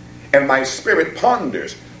it? And my spirit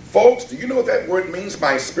ponders. Folks, do you know what that word means?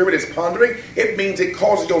 My spirit is pondering. It means it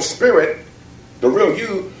causes your spirit, the real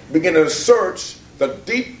you, begin to search the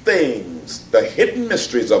deep things, the hidden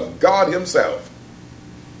mysteries of God himself.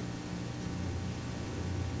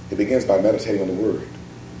 It begins by meditating on the word.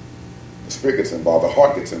 The spirit gets involved, the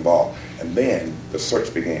heart gets involved, and then the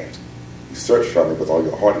search begins. You search from it with all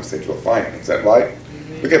your heart, he said you'll find it. Is that right?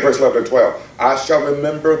 Look at verse 11 and 12. I shall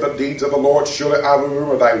remember the deeds of the Lord. Surely I will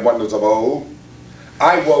remember thy wonders of old.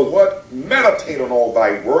 I will what? Meditate on all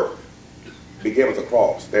thy work. Begin with the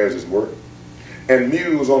cross. There's his word. And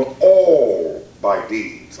muse on all thy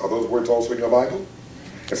deeds. Are those words also in your Bible?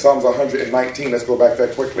 In Psalms 119, let's go back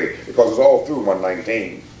there quickly, because it's all through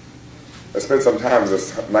 119. Let's spend some time in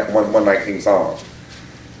this 119 Psalms.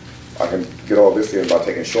 I can get all this in by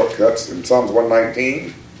taking shortcuts. In Psalms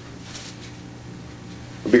 119,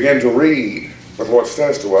 we begin to read what the Lord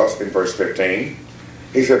says to us in verse 15.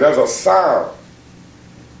 He said, there's a sound.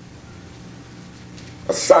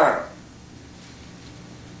 A sound.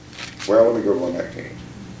 Well, let me go to 119.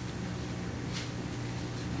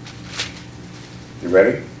 You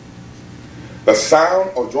ready? The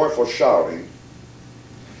sound of joyful shouting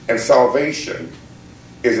and salvation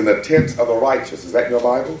is in the tents of the righteous. Is that in your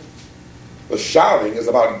Bible? The shouting is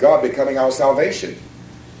about God becoming our salvation.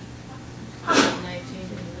 119.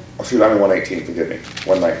 Excuse me, I'm in 118, forgive me.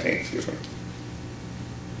 119, excuse me.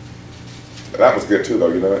 That was good too,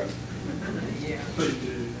 though, you know it? Yeah.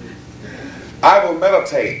 I will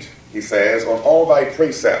meditate, he says, on all thy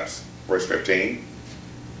precepts, verse 15,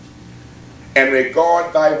 and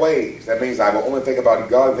regard thy ways. That means I will only think about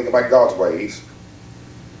God and think about God's ways.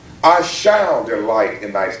 I shall delight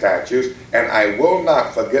in thy statutes, and I will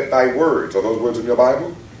not forget thy words. Are those words in your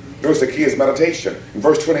Bible? Notice the key is meditation. In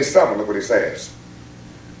verse 27, look what he says.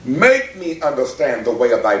 Make me understand the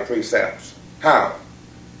way of thy precepts. How?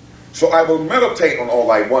 So I will meditate on all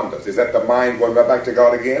thy wonders. Is that the mind going right back to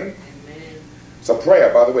God again? Amen. It's a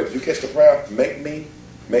prayer, by the way. Did you catch the prayer? Make me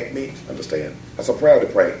understand. That's a prayer to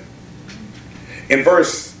pray. In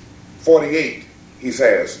verse 48, he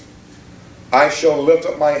says, I shall lift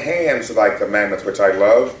up my hands to thy commandments which I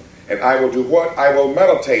love, and I will do what? I will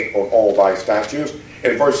meditate on all thy statutes.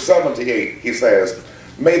 In verse 78, he says,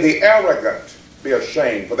 may the arrogant be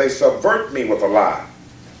ashamed, for they subvert me with a lie.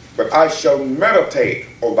 But I shall meditate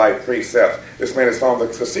on thy precepts. This man has found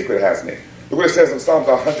the secret, hasn't he? Look what it says in Psalms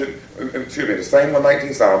 100, the same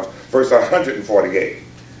 119 Psalms, verse 148.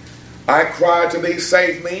 I cry to thee,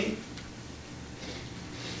 save me,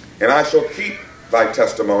 and I shall keep thy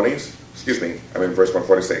testimonies. I'm in verse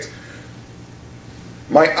 146.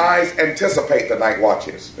 My eyes anticipate the night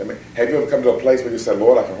watches. I mean, have you ever come to a place where you said,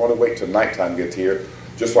 Lord, I can hardly wait till nighttime gets here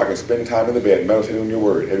just so I can spend time in the bed meditating on your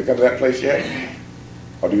word? Have you come to that place yet?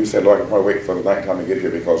 Or do you say, Lord, I can probably wait for the nighttime to get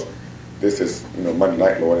here because this is, Monday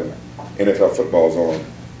night, Lord, and NFL football's on.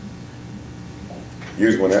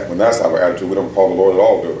 Usually when that's our attitude, we don't call the Lord at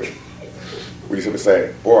all, do we? We just simply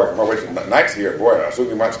say, boy, I can probably wait till the night's here. Boy, I soon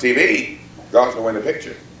can watch TV. God's nowhere in the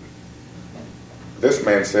picture. This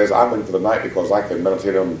man says, I'm waiting for the night because I can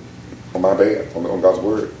meditate on my bed, on God's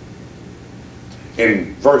word.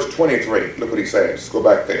 In verse 23, look what he says. Let's go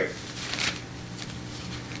back there.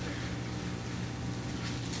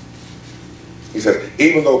 He says,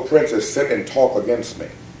 even though princes sit and talk against me,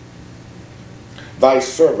 thy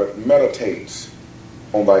servant meditates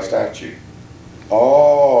on thy statute.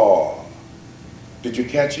 Oh, did you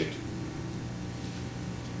catch it?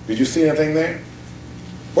 Did you see anything there?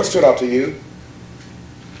 What stood out to you?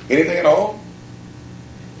 Anything at all?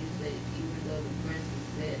 You say, even though the prince is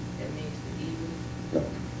said, that means the evil. No.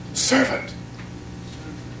 Servant.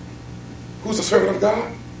 Who's the servant of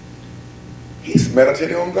God? He's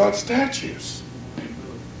meditating on God's statutes.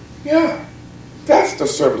 Yeah. That's the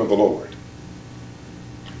servant of the Lord.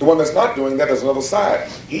 The one that's not doing that is another side.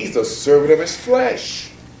 He's the servant of his flesh.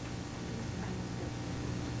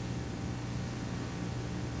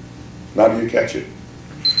 Now do you catch it?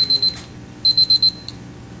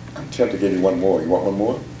 I'm tempted to give you one more. You want one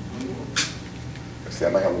more? Let's see, I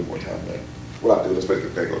might have a little more time there. Well, I'll do this,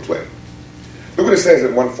 but there go play. Look what it says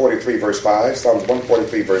in 143 verse 5. Psalms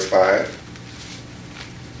 143 verse 5.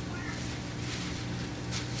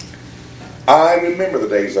 I remember the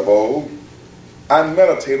days of old. I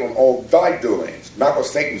meditate on all thy doings. Not what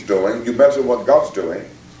Satan's doing. You meditate on what God's doing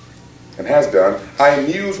and has done. I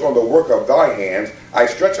muse on the work of thy hands. I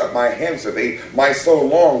stretch out my hands to thee. My soul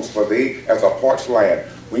longs for thee as a parched land.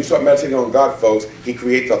 When you start meditating on God, folks, he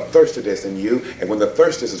creates a thirstedness in you. And when the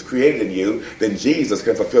thirstedness is created in you, then Jesus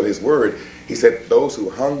can fulfill his word. He said, those who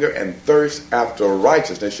hunger and thirst after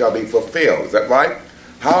righteousness shall be fulfilled. Is that right?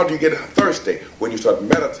 How do you get thirsty? When you start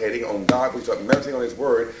meditating on God, when you start meditating on his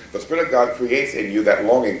word, the Spirit of God creates in you that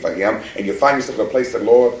longing for him. And you find yourself in a place that,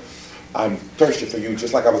 Lord, I'm thirsty for you,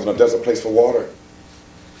 just like I was in a desert place for water.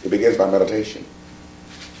 It begins by meditation.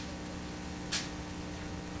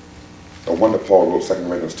 No wonder Paul wrote 2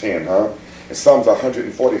 Corinthians 10, huh? In Psalms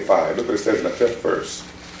 145, look what it says in the 5th verse.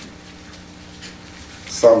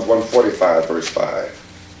 Psalms 145, verse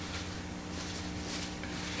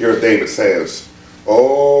 5. Here David says,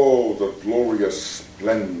 oh, the glorious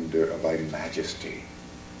splendor of thy majesty.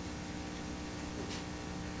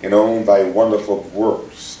 And on thy wonderful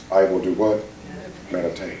works I will do what?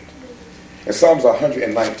 Meditate. In Psalms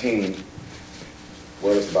 119,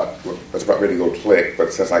 well, it's about ready to go click,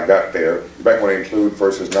 but since I got there, you might want to include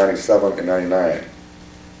verses 97 and 99.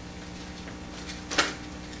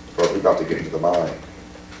 Because we're about to get into the mind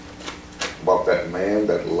about that man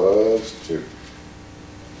that loves to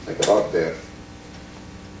think about death.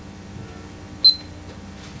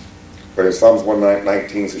 But in Psalms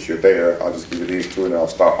 119, since you're there, I'll just give you these two and I'll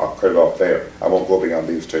stop. I'll cut it off there. I won't go beyond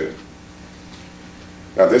these two.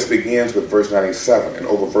 Now this begins with verse 97, and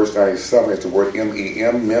over verse 97 is the word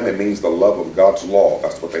M-E-M. Mem, it means the love of God's law.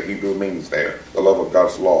 That's what the Hebrew means there, the love of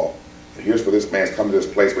God's law. And here's where this man's come to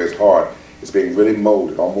this place where his heart is being really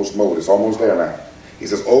molded, almost molded. It's almost there now. He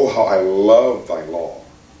says, oh, how I love thy law.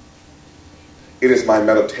 It is my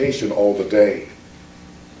meditation all the day.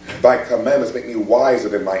 Thy commandments make me wiser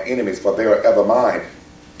than my enemies, for they are ever mine.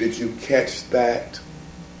 Did you catch that?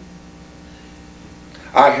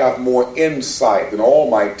 I have more insight than all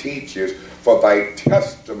my teachers, for thy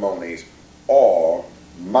testimonies are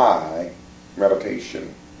my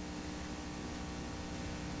meditation.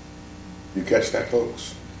 You catch that,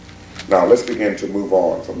 folks? Now, let's begin to move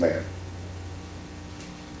on from there.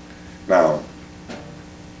 Now,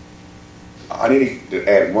 I need to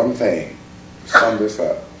add one thing to sum this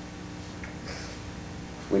up.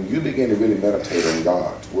 When you begin to really meditate on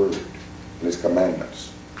God's word and his commandments,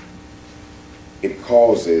 it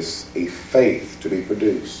causes a faith to be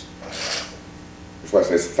produced. That's why it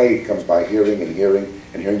says faith comes by hearing and hearing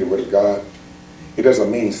and hearing the word of God. It doesn't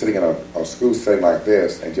mean sitting in a school setting like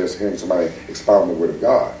this and just hearing somebody expound the word of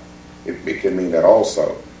God. It can mean that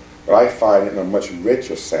also. But I find it in a much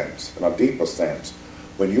richer sense, in a deeper sense,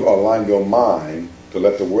 when you align your mind to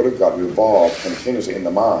let the word of God revolve continuously in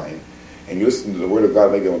the mind, and you listen to the word of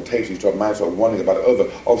God maybe on tapes, you start mind start wondering about all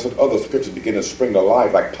of a sudden other scriptures begin to spring to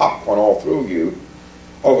life like popcorn all through you.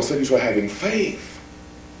 All of a sudden you start having faith.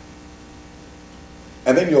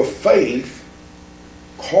 And then your faith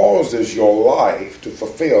causes your life to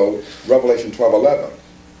fulfill Revelation 12:11.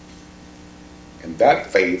 And that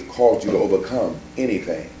faith caused you to overcome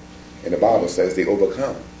anything. And the Bible says they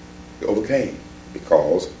overcome. They overcame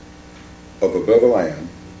because of the blood of the Lamb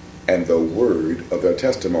and the word of their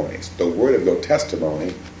testimonies. The word of your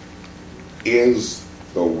testimony is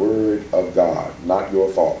the word of God, not your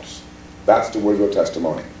thoughts. That's the word of your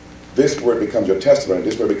testimony. This word becomes your testimony.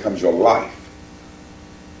 This word becomes your life.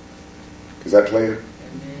 Is that clear?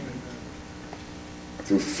 Amen.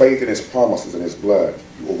 Through faith in his promises and his blood,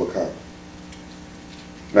 you overcome.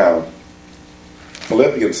 Now,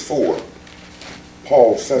 Philippians 4,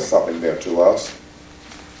 Paul says something there to us.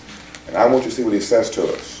 And I want you to see what he says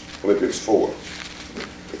to us. Philippians 4.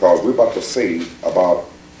 Because we're about to see about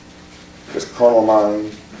this carnal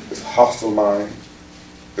mind, this hostile mind,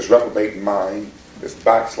 this reprobate mind, this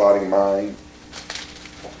backsliding mind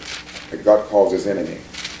that God calls his enemy.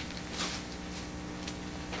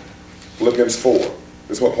 Philippians 4.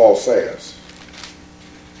 This is what Paul says.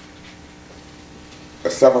 The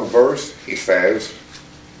 7th verse, he says,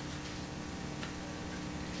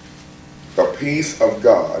 the peace of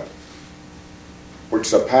God, which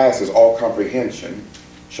surpasses all comprehension,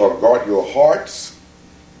 shall guard your hearts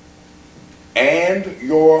and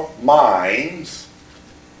your minds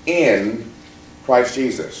in Christ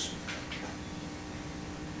Jesus.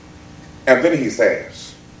 And then he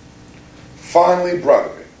says, finally,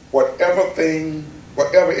 brethren,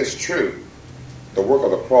 whatever is true, the work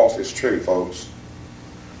of the cross is true, folks.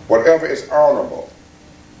 Whatever is honorable,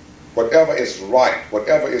 whatever is right,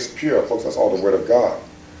 whatever is pure, folks, that's all the word of God.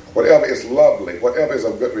 Whatever is lovely, whatever is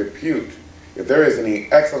of good repute, if there is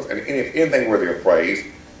any excellence and anything worthy of praise,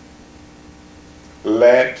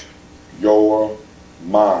 let your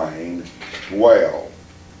mind dwell.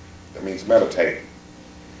 That means meditate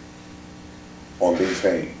on these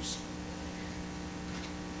things.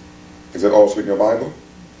 Is it also in your Bible?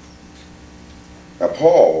 Now,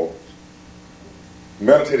 Paul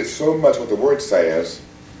meditated so much what the Word says,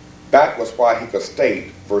 that was why he could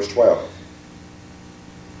state verse 12.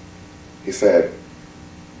 He said,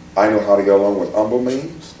 I know how to get along with humble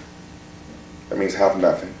means. That means have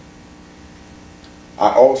nothing.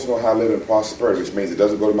 I also know how to live in prosperity, which means it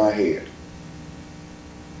doesn't go to my head.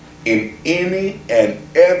 In any and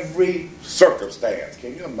every circumstance.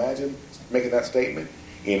 Can you imagine making that statement?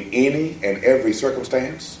 In any and every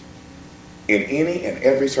circumstance? In any and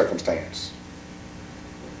every circumstance.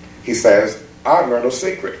 He says, I've learned a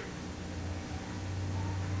secret.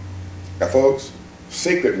 Now, folks,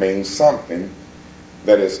 secret means something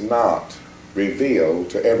that is not revealed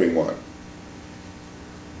to everyone.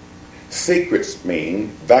 Secrets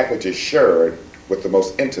mean that which is shared with the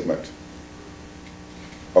most intimate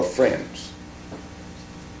of friends.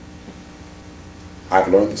 I've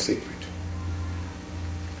learned the secret.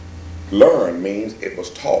 Learn means it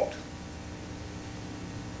was taught.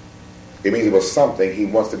 It means it was something he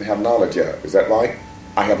once didn't have knowledge of. Is that right?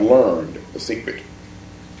 I have learned the secret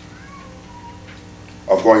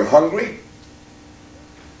of going hungry,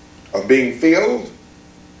 of being filled,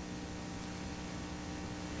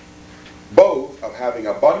 both of having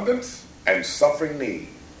abundance and suffering need.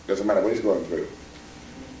 Doesn't matter what he's going through.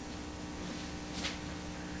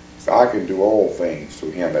 So I can do all things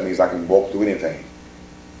through him. That means I can walk through anything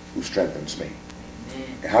who strengthens me.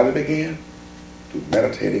 And how did it begin? Through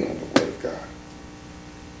meditating on the Word of God.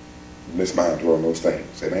 And this mind to learn those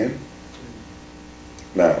things. Amen?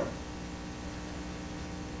 Now,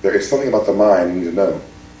 there is something about the mind you need to know.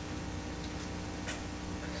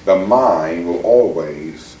 The mind will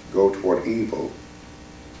always go toward evil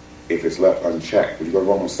if it's left unchecked. Would you go to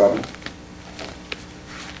Romans 7?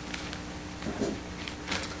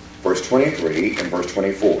 Verse 23 and verse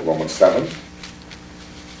 24. Romans 7,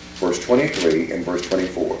 verse 23 and verse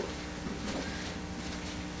 24.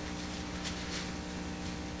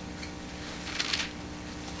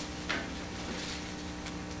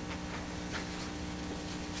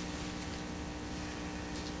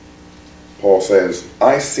 Paul says,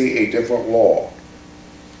 I see a different law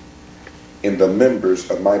in the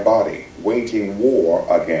members of my body, waging war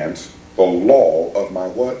against the law of my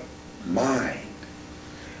what? Mind.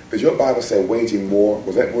 Does your Bible say waging war?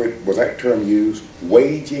 Was that term used?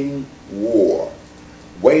 Waging war.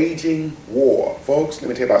 Waging war. Folks, let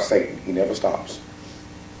me tell you about Satan. He never stops.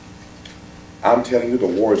 I'm telling you, the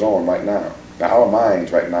war is on right now. Now, our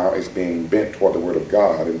minds right now is being bent toward the Word of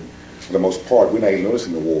God, and for the most part, we're not even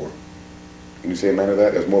noticing the war. Can you say amen to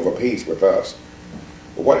that? There's more of a peace with us.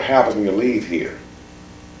 But what happens when you leave here?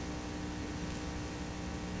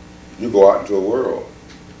 You go out into a world.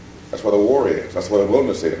 That's where the war is. That's where the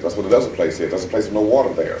wilderness is. That's where the desert place is. That's the place with no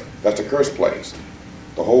water there. That's the cursed place.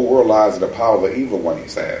 The whole world lies in the power of the evil one, he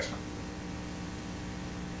says.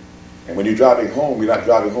 And when you're driving home, you're not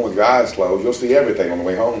driving home with your eyes closed. You'll see everything on the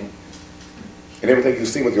way home. And everything you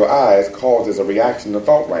see with your eyes causes a reaction in the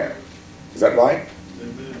thought land. Is that right?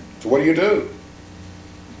 Amen. So what do?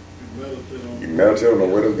 You meditate on the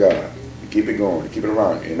Word of God. You keep it going. You keep it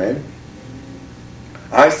around. Amen?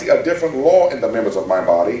 I see a different law in the members of my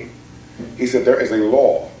body. He said there is a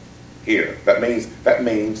law here. That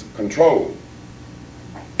means control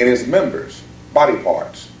in his members, body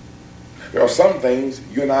parts. There are some things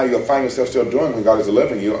you and I, you'll find yourself still doing when God is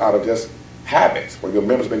delivering you out of just habits, where your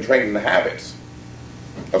members have been trained in the habits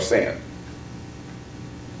of sin.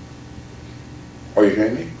 Are you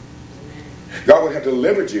hearing me? God would have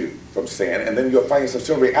delivered you from sin, and then you'll find yourself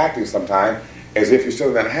still reacting sometime as if you're still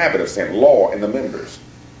in that habit of sin. Law in the members.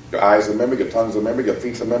 Your eyes are a member, your tongue's a member, your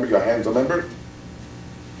feet's a member, your hands a member.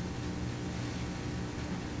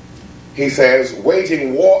 He says,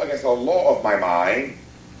 waging war against the law of my mind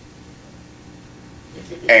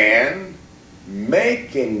and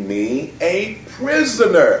making me a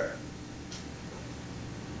prisoner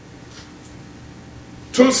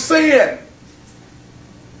to sin.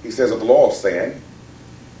 He says of the law of sin.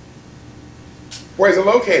 Where is it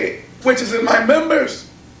located? Which is in my members.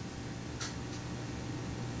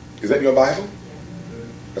 Is that in your Bible?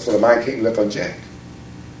 That's why the mind can't be left unchecked.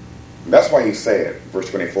 And that's why he said, verse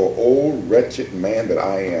 24, "O wretched man that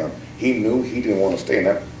I am." He knew he didn't want to stay in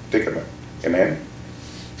that predicament. Amen?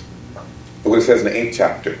 Look what it says in the 8th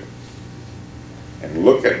chapter. And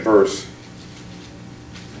look at let's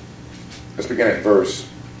begin at verse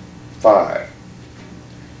 5.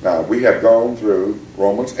 Now, we have gone through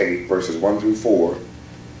Romans 8, verses 1 through 4,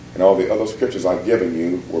 and all the other scriptures I've given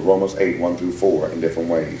you were Romans 8, 1 through 4, in different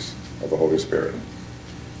ways of the Holy Spirit.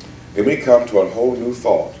 Then we come to a whole new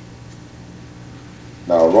thought.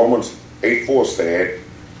 Now, Romans 8, 4 said,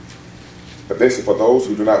 But this is for those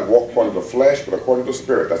who do not walk according to the flesh, but according to the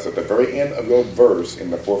Spirit. That's at the very end of your verse,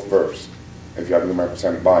 in the 4th verse, if you have the New American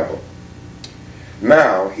Standard Bible.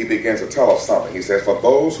 Now, he begins to tell us something. He says, for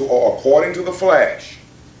those who are according to the flesh.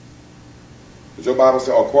 Does your Bible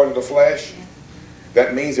say according to the flesh?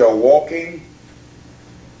 That means they're walking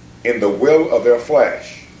in the will of their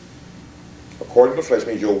flesh. According to the flesh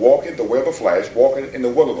means you're walking the way of the flesh, walking in the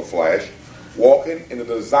will of the flesh, walking in the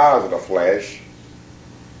desires of the flesh.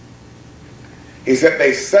 He said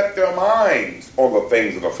they set their minds on the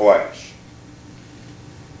things of the flesh.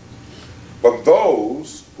 But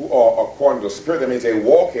those who are according to the Spirit, that means they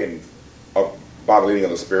walk in by the leading of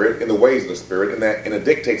the Spirit, in the ways of the Spirit, in the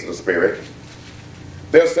dictates of the Spirit.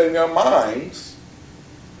 They're setting their minds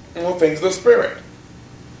on the things of the Spirit.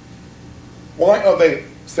 Why are they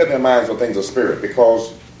setting their minds on things of the Spirit?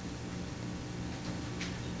 Because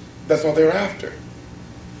that's what they're after.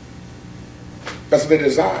 That's what they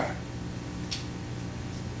desire.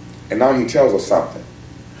 And now he tells us something.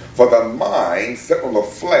 For the mind set on the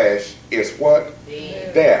flesh is what?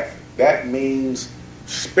 Death. That means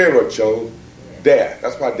spiritual death.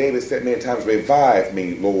 That's why David said many times, revive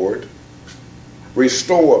me, Lord.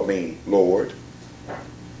 Restore me, Lord.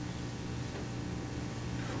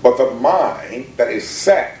 But the mind that is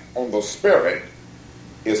set on the Spirit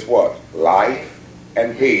is what? Life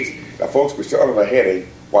and peace. Now, folks, we're still under the heading,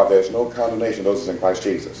 while there's no condemnation, those is in Christ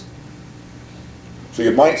Jesus. So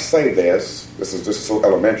you might say this is just so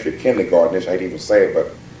elementary, kindergartenish, I hate to even say it, but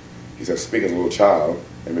he says, speak as a little child,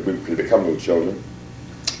 and we become little children.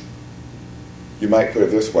 You might put it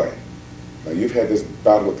this way. Now, you've had this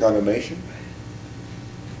battle with condemnation.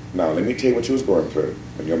 Now, let me tell you what you was going through.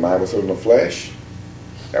 When your mind was set on the flesh,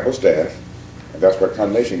 that was death, and that's where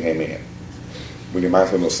condemnation came in. When your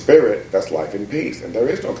mind was on the Spirit, that's life and peace, and there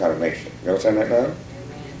is no condemnation. You understand that now?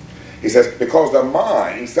 He says, because the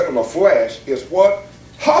mind set on the flesh is what?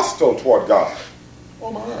 Hostile toward God.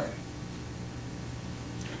 Oh my.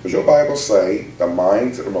 Does your Bible say the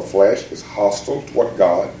mind set on the flesh is hostile toward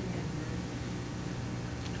God?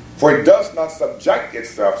 For it does not subject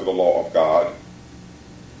itself to the law of God.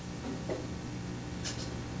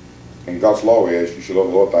 And God's law is, you should love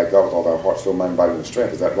the Lord thy God with all thy heart, soul, mind, body, and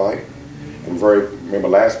strength. Is that right? And remember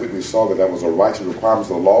last week we saw that was a righteous requirement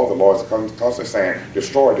of the law. The law is constantly saying,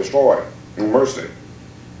 destroy, destroy, in mercy.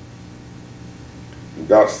 And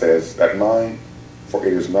God says, that mind, for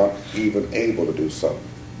it is not even able to do so.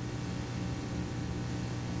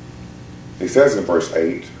 He says in verse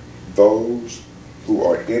 8, those who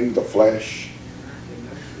are in the flesh,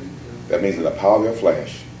 that means in the power of their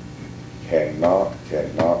flesh, cannot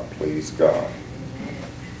please God.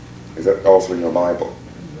 Is that also in your Bible?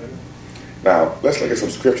 Now, let's look at some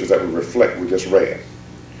scriptures that will reflect what we just read.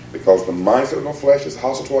 Because the mindset of the flesh is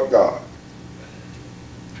hostile toward God.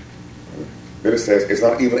 Then it says, it's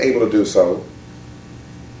not even able to do so.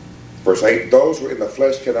 Verse 8, those who are in the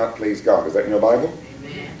flesh cannot please God. Is that in your Bible?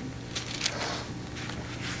 Amen.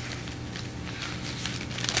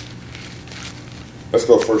 Let's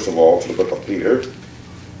go first of all to the book of Peter.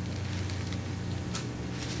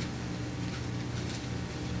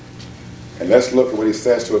 And let's look at what he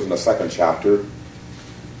says to us in the 2nd chapter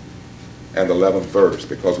and the 11th verse,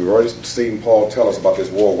 because we've already seen Paul tell us about this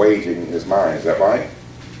war waging in his mind. Is that right?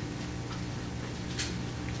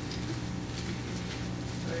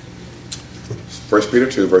 First Peter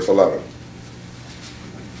 2, verse 11.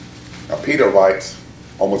 Now, Peter writes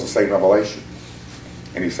almost the same revelation.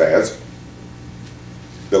 And he says,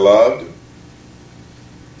 beloved,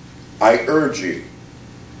 I urge you,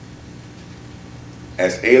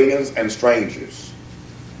 as aliens and strangers.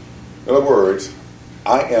 In other words,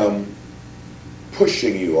 I am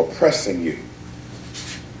pushing you or pressing you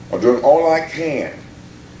or doing all I can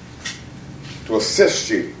to assist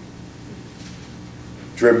you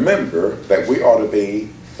to remember that we are to be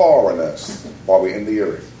foreigners while we're in the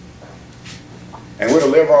earth. And we're to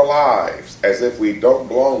live our lives as if we don't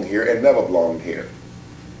belong here and never belonged here.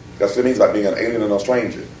 That's what it means by being an alien and a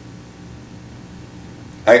stranger.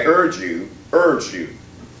 I urge you,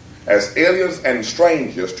 as aliens and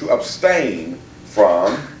strangers, to abstain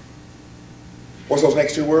from, what's those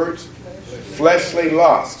next two words? Fleshly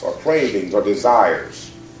lusts or cravings or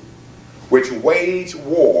desires, which wage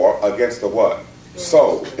war against the what?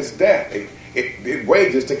 Soul. It's death. It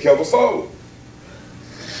wages to kill the soul.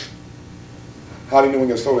 How do you know when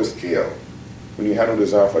your soul is killed? When you have no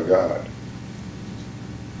desire for God.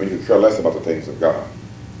 When you care less about the things of God.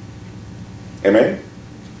 Amen?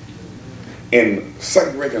 In 2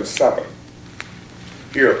 Corinthians 7,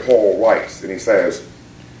 here Paul writes, and he says,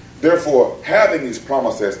 therefore, having these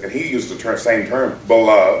promises, and he uses the same term,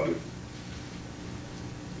 beloved,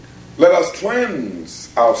 let us cleanse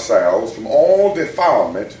ourselves from all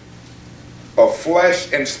defilement of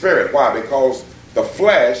flesh and spirit. Why? Because the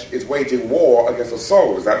flesh is waging war against the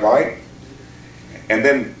soul. Is that right? And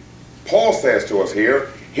then Paul says to us here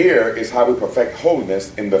is how we perfect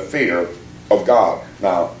holiness in the fear of God.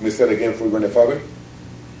 Now, let me say it again before we go any further.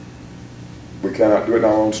 We cannot do it in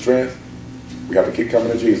our own strength. We have to keep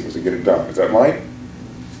coming to Jesus to get it done. Is that right?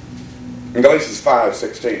 In Galatians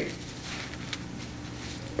 5:16.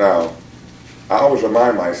 Now, I always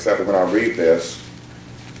remind myself that when I read this,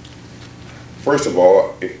 first of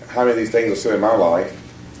all, how many of these things are still in my life,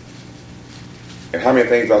 and how many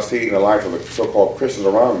things I see in the life of the so-called Christians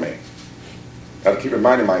around me. I have to keep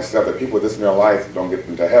reminding myself that people with this in their life don't get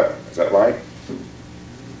into heaven. Is that right?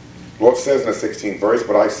 The Lord says in the 16th verse,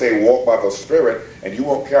 but I say walk by the Spirit, and you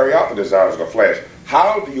won't carry out the desires of the flesh.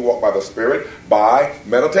 How do you walk by the Spirit? By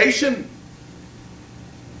meditation.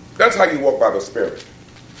 That's how you walk by the Spirit.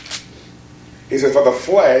 He says, for the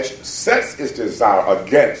flesh sets its desire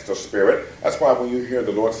against the Spirit. That's why when you hear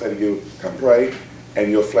the Lord say to you, come pray, and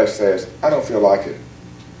your flesh says, I don't feel like it.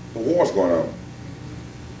 The war's going on.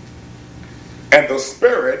 And the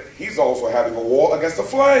Spirit, he's also having a war against the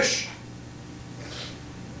flesh.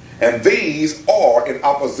 And these are in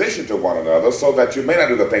opposition to one another, so that you may not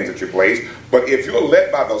do the things that you please. But if you're led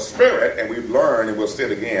by the Spirit, and we've learned, and we'll say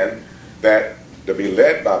it again, that to be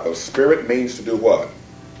led by the Spirit means to do what?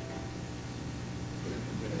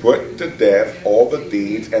 Put to death all the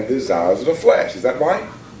deeds and desires of the flesh. Is that right?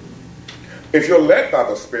 If you're led by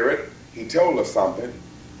the Spirit, he told us something.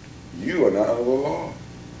 You are not under the law.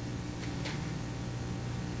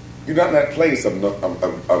 You're not in that place of none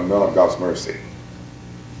of God's mercy.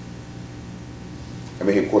 I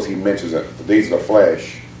mean, of course, he mentions that the deeds of the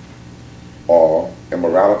flesh are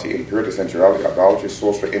immorality, impurity, sensuality, idolatry,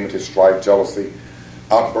 sorcery, enmity, strife, jealousy,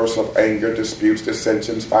 outbursts of anger, disputes,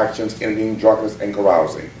 dissensions, factions, envying, drunkenness, and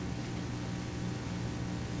carousing.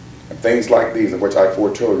 And things like these, of which I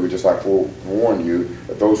foretold you, just I forewarn you,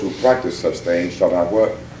 that those who practice such things shall not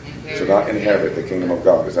what? Shall not inherit the kingdom of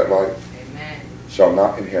God. Is that right? Amen. Shall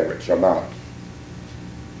not inherit. Shall not.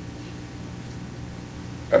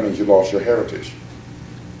 That means you lost your heritage.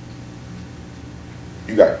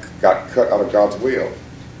 You got cut out of God's will.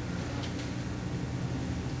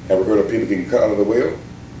 Ever heard of people getting cut out of the will?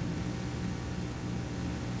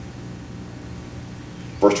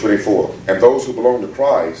 Verse 24. And those who belong to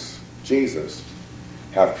Christ, Jesus,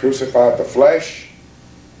 have crucified the flesh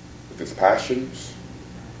with its passions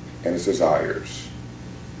and its desires.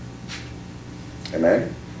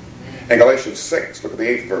 Amen? In Galatians 6, look at the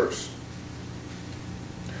 8th verse.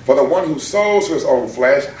 For the one who sows to his own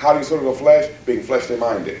flesh, how do you sow to the flesh? Being fleshly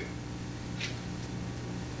minded.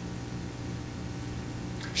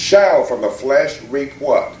 Shall from the flesh reap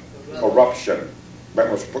what? Corruption.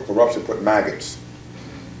 Remember, put corruption, put maggots.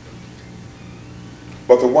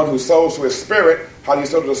 But the one who sows to his spirit, how do you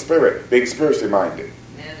sow to the spirit? Being spiritually minded.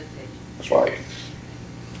 Meditation. That's right.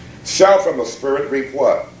 Shall from the spirit reap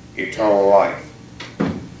what? Eternal life.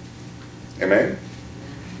 Amen?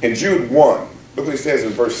 In Jude 1, look what he says in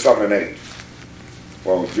verse 7 and 8.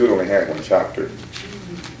 Well, Jude only had one chapter,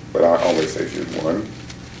 but I always say Jude 1.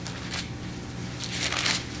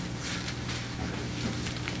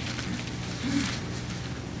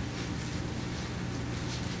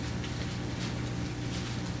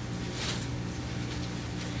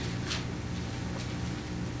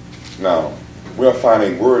 Now, we'll find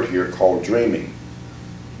a word here called dreaming.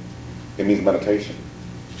 It means meditation.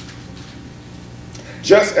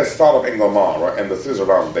 Just as Sodom and Gomorrah and the cities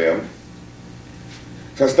around them,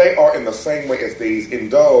 since they are in the same way as these,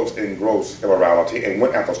 indulged in gross immorality and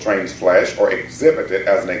went after strange flesh, or exhibited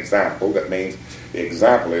as an example. That means the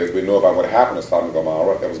example is, we know about what happened to Sodom and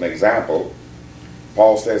Gomorrah. That was an example.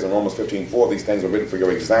 Paul says in Romans 15:4, these things are written for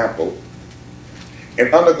your example.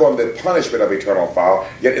 In undergoing the punishment of eternal fire,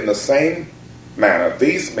 yet in the same manner,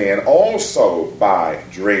 these men also by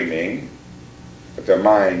dreaming, that their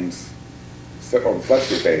minds set on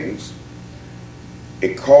fleshly things,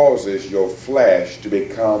 it causes your flesh to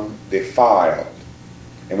become defiled.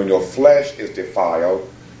 And when your flesh is defiled,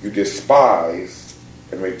 you despise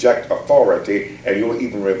and reject authority, and you will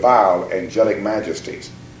even revile angelic majesties.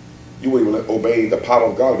 You will even obey the power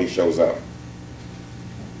of God if he shows up.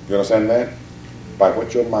 You understand that? By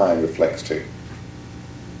what your mind reflects to.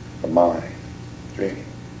 The mind. Dreaming.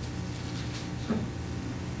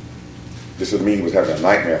 This is me who was having a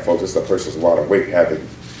nightmare, folks. This is a person who's wide awake having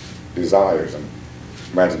desires and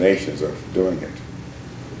imaginations of doing it.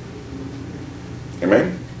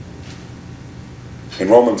 Amen? In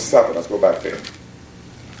Romans 7, let's go back there.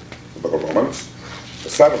 The book of Romans, the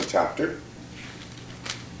 7th chapter.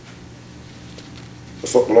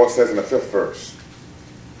 That's what the Lord says in the 5th verse.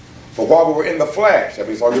 For while we were in the flesh, that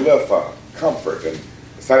means all you live for, comfort and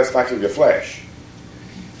the satisfaction of your flesh,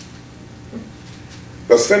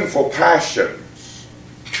 the sinful passions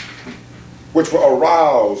which were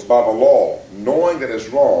aroused by the law, knowing that it's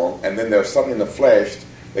wrong, and then there's something in the flesh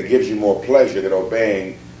that gives you more pleasure than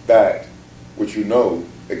obeying that which you know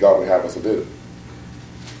that God would have us to do.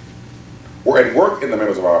 We're at work in the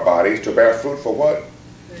members of our bodies to bear fruit for what?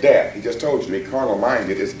 Death. He just told you to be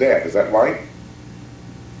carnal-minded is death. Is that right?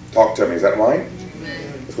 Talk to me. Is that right?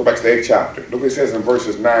 Amen. Let's go back to the 8th chapter. Look what it says in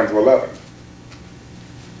verses 9 to 11.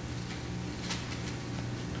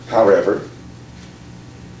 However,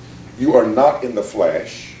 you are not in the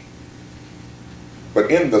flesh, but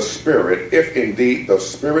in the Spirit, if indeed the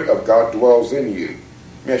Spirit of God dwells in you.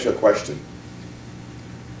 Let me ask you a question.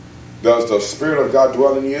 Does the Spirit of God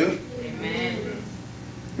dwell in you? Amen.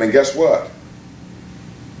 Then guess what?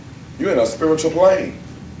 You're in a spiritual plane.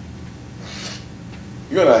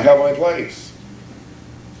 You're in a heavenly place.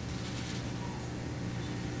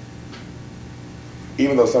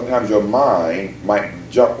 Even though sometimes your mind might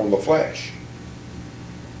jump on the flesh.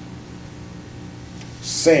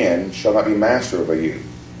 Sin shall not be master over you.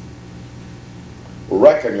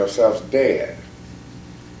 Reckon yourselves dead.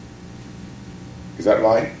 Is that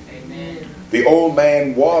right? Amen. The old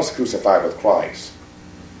man was crucified with Christ.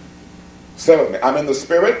 Say with me, I'm in the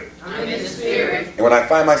Spirit. I'm in the Spirit. And when I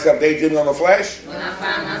find myself daydreaming on the flesh, When I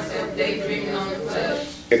find myself daydreaming on the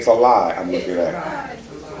flesh, it's a lie I'm looking at.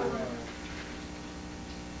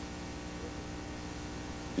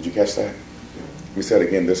 Did you catch that? Let me say it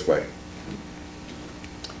again this way.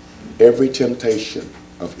 Every temptation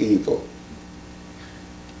of evil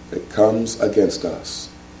that comes against us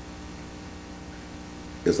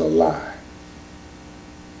is a lie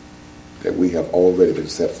that we have already been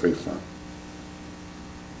set free from.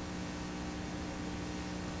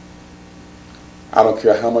 I don't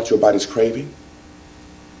care how much your body's craving,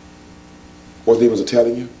 what demons are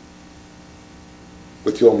telling you.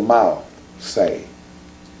 With your mouth, say,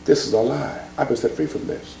 this is a lie. I've been set free from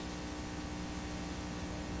this.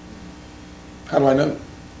 How do I know?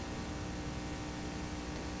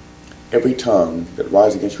 Every tongue that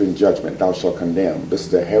rises against you in judgment, thou shalt condemn. This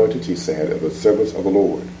is the heritage, he said, of the servants of the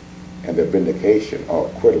Lord. And their vindication or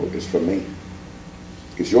acquittal is from me.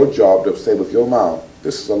 It's your job to say with your mouth,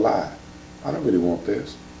 this is a lie. I don't really want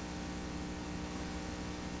this.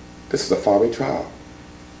 This is a fiery trial.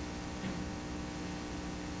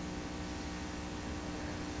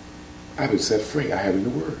 I've been set free. I have in the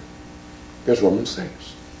Word. There's Romans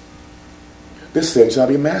 6. This sin shall not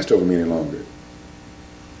be master over me any longer.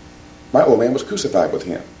 My old man was crucified with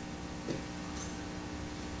him.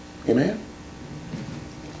 Amen?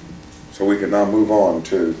 So we can now move on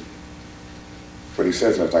to what he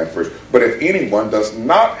says in the 9th verse. But if anyone does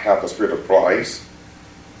not have the Spirit of Christ,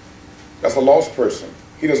 that's a lost person.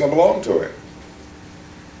 He doesn't belong to it.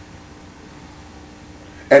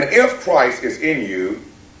 And if Christ is in you,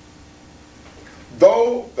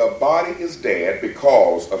 though the body is dead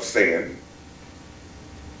because of sin.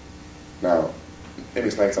 Now, let me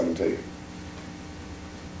explain something to you.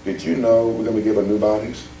 Did you know we're going to be given new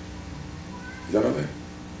bodies? Did you know that?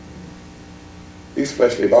 These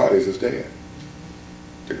fleshly bodies is dead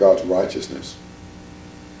to God's righteousness,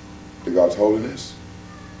 to God's holiness,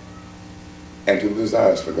 and to the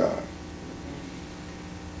desires for God.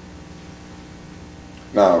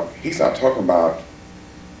 Now, he's not talking about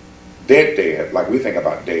dead, like we think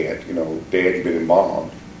about dead, dead, you've been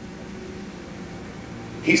embalmed.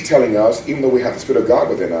 He's telling us, even though we have the Spirit of God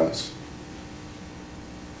within us,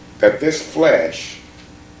 that this flesh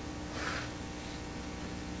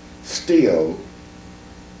still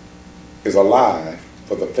is alive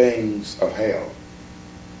for the things of hell.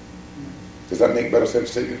 Does that make better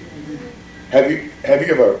sense to you? Have you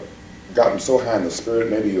ever gotten so high in the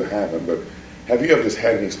Spirit? Maybe you haven't, but have you ever just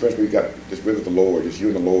had an experience where you got just with the Lord, just you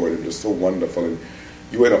and the Lord, and just so wonderful, and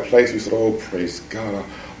you were in a place where you said, oh, praise God,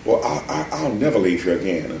 I'll never leave here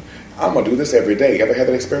again. I'm going to do this every day. Ever had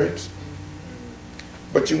that experience?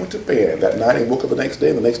 But you went to bed that night and woke up the next day,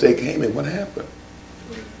 and the next day came, and what happened?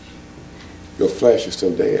 Your flesh is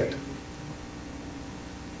still dead.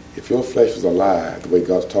 If your flesh was alive, the way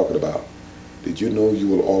God's talking about, did you know you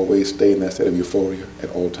will always stay in that state of euphoria at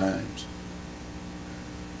all times?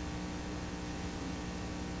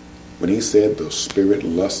 When he said the spirit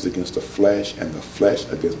lusts against the flesh and the flesh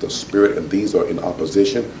against the spirit, and these are in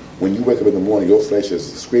opposition, when you wake up in the morning, your flesh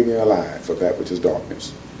is screaming alive for that which is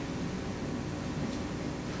darkness.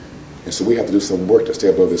 And so we have to do some work to stay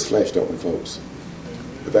above this flesh, don't we, folks?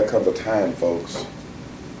 But there comes a time, folks,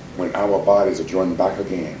 when our bodies are joined back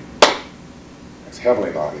again. as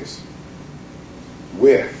heavenly bodies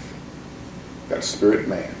with that spirit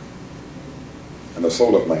man and the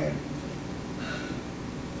soul of man.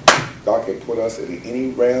 God can put us in any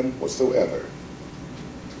realm whatsoever.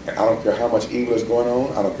 And I don't care how much evil is going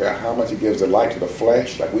on. I don't care how much it gives the light to the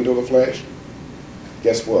flesh, like we know the flesh.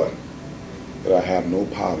 Guess what? It'll have no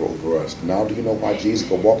power over us. Now do you know why Jesus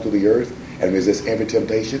could walk through the earth and resist every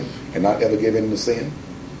temptation and not ever give in to sin?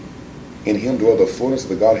 In him dwell the fullness of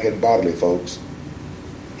the Godhead bodily, folks.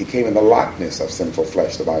 He came in the likeness of sinful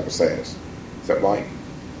flesh, the Bible says. Is that right?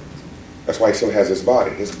 That's why he still has his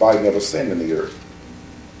body. His body never sinned in the earth.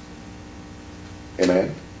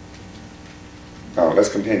 Amen? Now, let's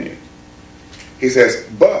continue. He says,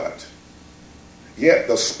 but yet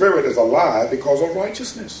the spirit is alive because of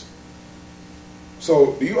righteousness.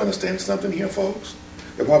 So, do you understand something here, folks?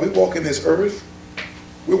 That while we walk in this earth,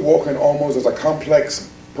 we're walking almost as a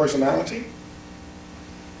complex personality.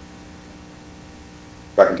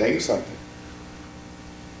 But I can tell you something.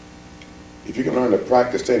 If you can learn to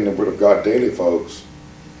practice staying in the Word of God daily, folks,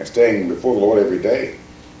 and staying before the Lord every day,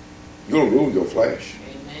 you'll rule your flesh.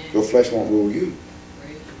 Amen. Your flesh won't rule you.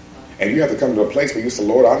 Praise God. And you have to come to a place where you say,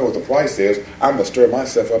 Lord, I know what the price is. I'm going to stir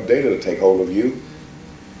myself up daily to take hold of you.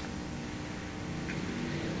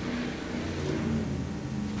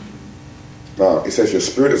 Now, it says your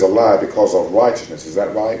spirit is alive because of righteousness. Is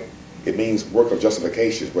that right? It means work of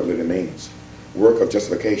justification is what it means. Work of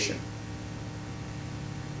justification.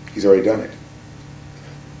 He's already done it.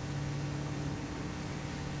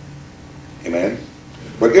 Amen?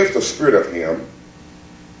 But if the spirit of him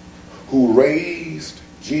who raised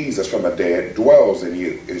Jesus from the dead dwells in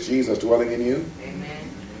you, is Jesus dwelling in you?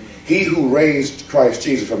 Amen. He who raised Christ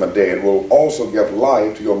Jesus from the dead will also give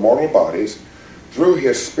life to your mortal bodies through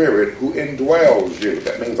his spirit who indwells you.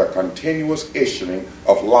 That means a continuous issuing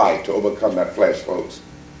of life to overcome that flesh, folks.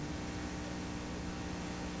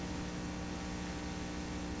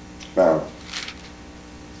 Now,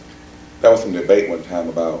 there was some debate one time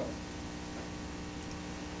about,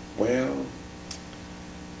 well,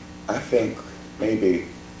 I think maybe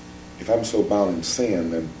if I'm so bound in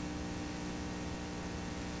sin, then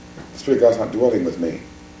the Spirit of God's not dwelling with me.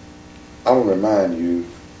 I will remind you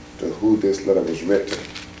to who this letter was written.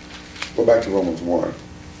 Go back to Romans 1.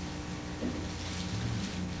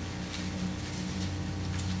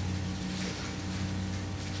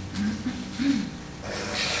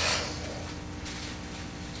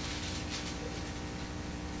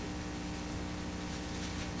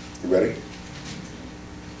 You ready?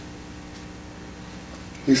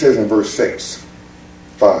 He says in verse 6,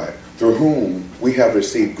 5, through whom we have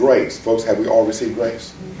received grace. Folks, have we all received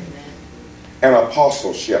grace? And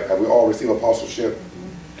apostleship. Have we all received apostleship?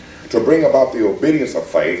 To bring about the obedience of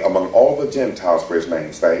faith among all the Gentiles for his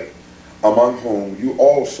name's sake, among whom you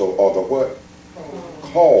also are the what?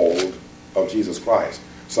 Called of Jesus Christ.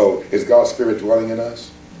 So is God's Spirit dwelling in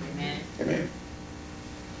us? Amen. Amen.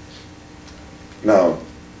 Now,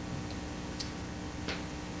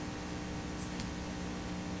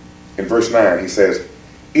 in verse 9 he says,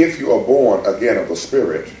 if you are born again of the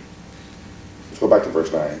Spirit, let's go back to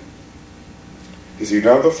verse 9. He says, you're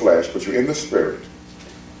not of the flesh, but you're in the Spirit.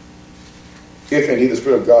 If indeed the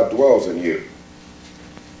Spirit of God dwells in you.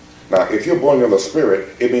 Now, if you're born of the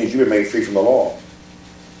Spirit, it means you've been made free from the law.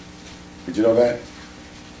 Did you know that?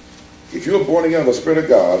 If you're born again of the Spirit of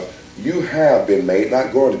God, you have been made,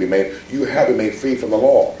 not going to be made, you have been made free from the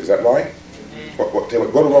law. Is that right? Go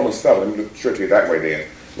to Romans 7. Let me show it to you that way then.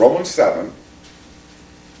 Romans 7.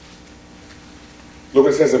 Look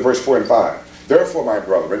what it says in verse 4 and 5. Therefore, my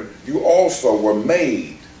brethren, you also were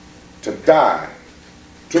made to die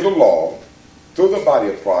to the law through the body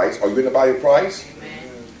of Christ. Are you in the body of Christ?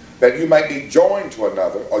 Amen. That you might be joined to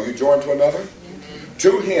another. Are you joined to another? Amen.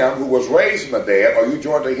 To him who was raised from the dead. Are you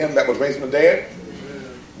joined to him that was raised from the dead?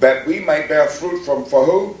 Amen. That we might bear fruit for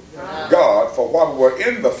who? God. For while we were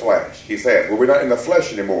in the flesh, he said. Well, we're not in the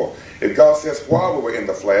flesh anymore. If God says while we were in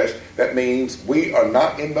the flesh, that means we are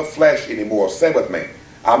not in the flesh anymore. Say with me.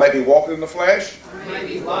 I may be walking in the flesh, I may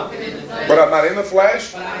be walking in the flesh, but I'm not in the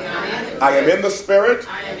flesh. but I'm not in the flesh. I am in the Spirit.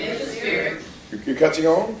 I am in the Spirit. You catching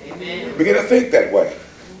on? Amen. Begin to think that way.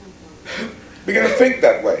 Begin to think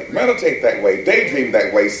that way. Meditate that way. Daydream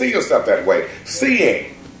that way. See yourself that way.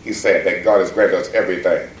 Seeing, he said, that God has granted us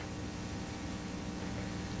everything.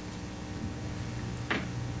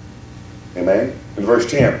 Amen. In verse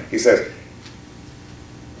 10, he says,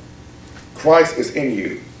 Christ is in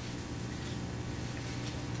you.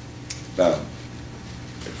 Now,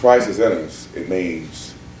 if Christ is in us, it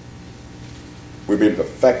means we've been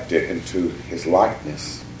perfected into his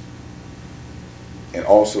likeness and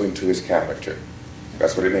also into his character.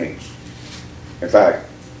 That's what it means. In fact,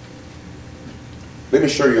 let me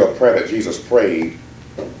show you a prayer that Jesus prayed,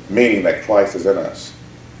 meaning that Christ is in us.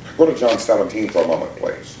 Go to John 17 for a moment,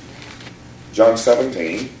 please. John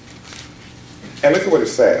 17. And look at what it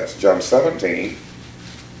says. John 17.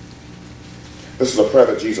 This is a prayer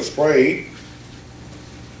that Jesus prayed.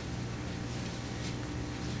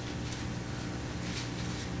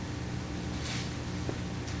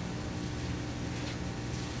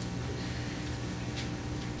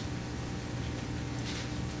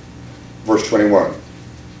 Verse 21.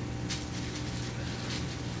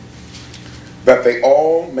 That they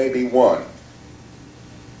all may be one,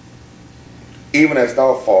 even as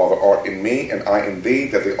thou, Father, art in me, and I in thee,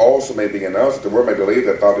 that they also may be in us, that the world may believe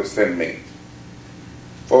that thou didst send me.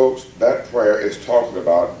 Folks, that prayer is talking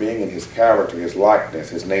about being in his character, his likeness,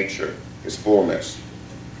 his nature, his fullness.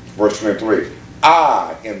 Verse 23.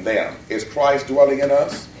 I in them. Is Christ dwelling in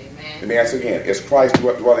us? Amen. Let me ask again. Is Christ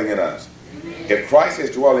dwelling in us? Amen. If Christ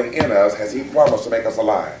is dwelling in us, has he promised to make us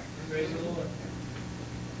alive? Praise the Lord.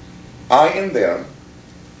 I in them,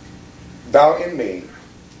 thou in me,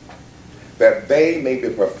 that they may be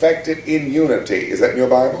perfected in unity. Is that in your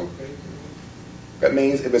Bible? That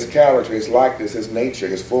means of his character, his likeness, his nature,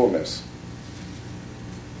 his fullness.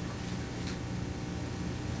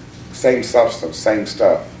 Same substance, same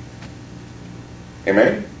stuff.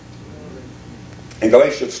 Amen? In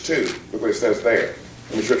Galatians 2, look what it says there.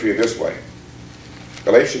 Let me show it to you this way.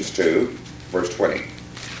 Galatians 2, verse 20.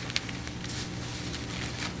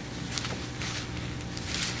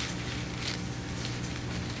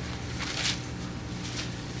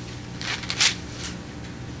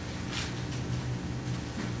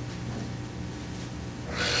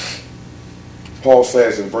 Paul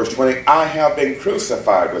says in verse 20, I have been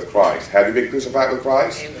crucified with Christ. Have you been crucified with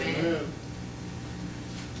Christ? Amen.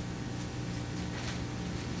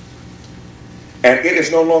 And it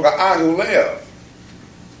is no longer I who live.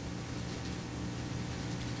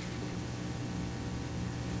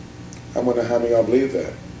 I wonder how many of y'all believe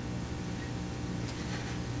that.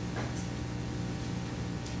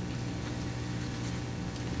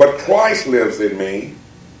 But Christ lives in me,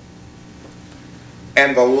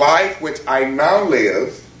 and the life which I now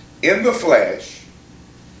live in the flesh,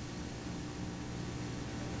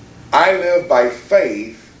 I live by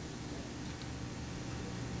faith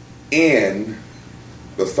in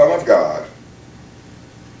the Son of God,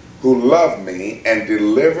 who loved me and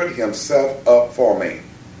delivered himself up for me.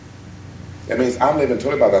 That means I'm living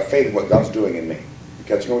totally by the faith of what God's doing in me. You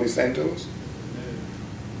catching what he's saying to us?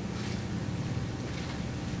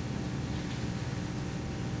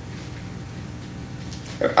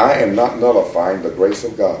 And I am not nullifying the grace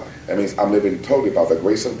of God. That means I'm living totally by the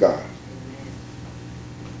grace of God.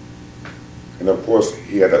 And of course,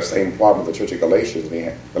 he had that same problem with the church of Galatians,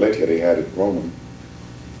 and Galatia they had in Rome.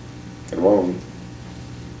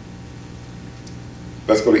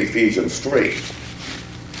 Let's go to Ephesians 3.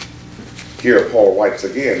 Here Paul writes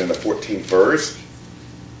again in the 14th verse.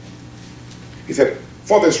 He said,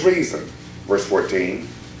 for this reason, verse 14,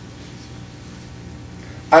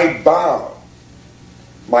 I bow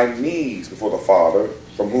my knees before the Father,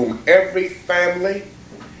 from whom every family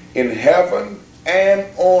in heaven and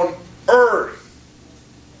on earth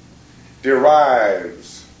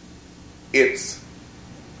derives its,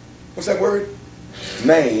 what's that word?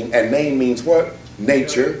 Name. And name means what?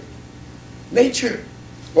 Nature. Nature.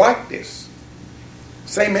 Likeness.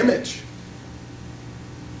 Same image.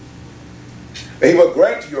 That he will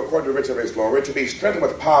grant to you, according to the riches of his glory, to be strengthened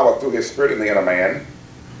with power through his Spirit in the inner man,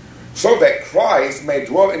 so that Christ may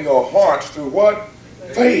dwell in your hearts through what?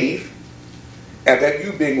 Faith. And that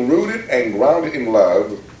you, being rooted and grounded in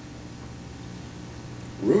love,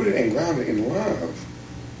 rooted and grounded in love,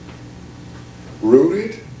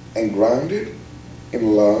 rooted and grounded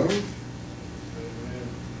in love.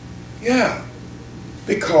 Yeah,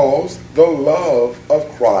 because the love of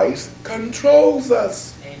Christ controls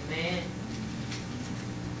us. Amen.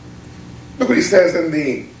 Look what he says in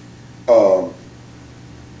the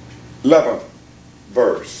 11th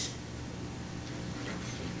verse.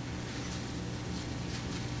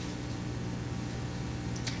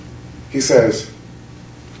 He says,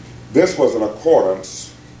 this was in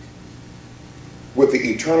accordance with the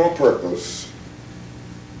eternal purpose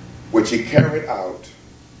which he carried out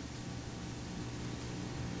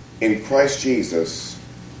in Christ Jesus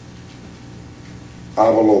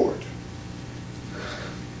our Lord.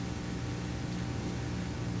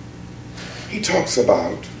 He talks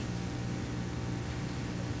about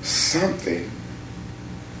something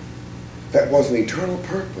that was an eternal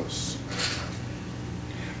purpose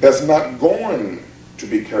that's not going to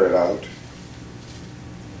be carried out,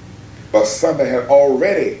 but something had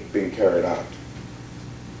already been carried out.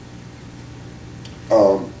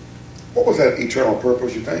 What was that eternal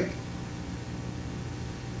purpose, you think?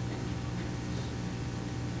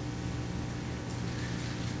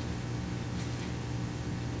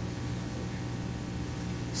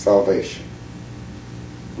 Salvation.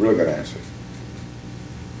 Really good answer.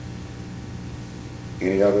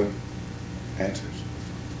 Any other answers?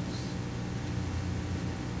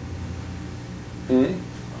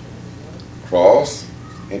 Cross.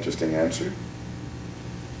 Interesting answer.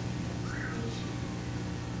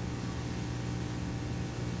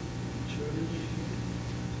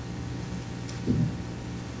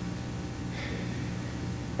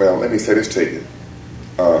 Well, let me say this to you.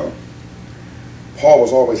 Paul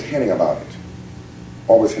was always hinting about it.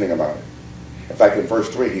 Always hinting about it. In fact, in verse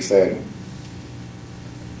 3, he said,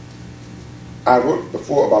 I wrote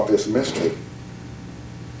before about this mystery.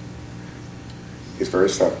 It's very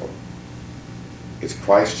simple. It's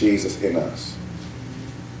Christ Jesus in us.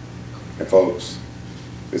 And folks,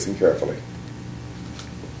 listen carefully.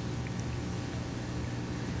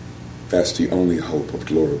 That's the only hope of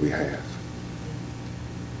glory we have.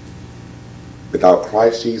 Without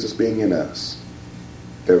Christ Jesus being in us,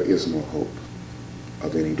 there is no hope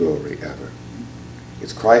of any glory ever.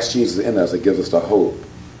 It's Christ Jesus in us that gives us the hope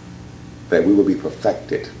that we will be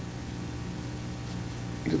perfected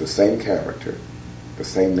into the same character, the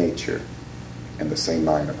same nature, and the same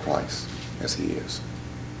mind of Christ as he is.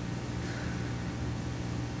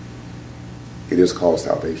 It is called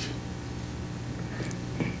salvation.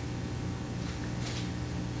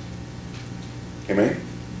 Amen?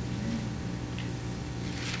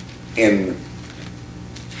 In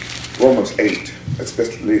Romans 8, let's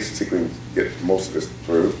at least see if we can get most of this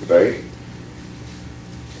through today.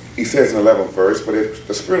 He says in the 11th verse, but if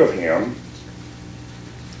the spirit of him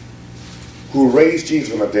who raised Jesus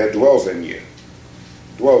from the dead dwells in you,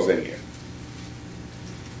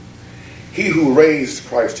 he who raised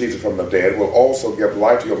Christ Jesus from the dead will also give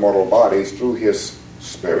life to your mortal bodies through his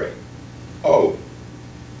spirit. Oh,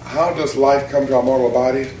 how does life come to our mortal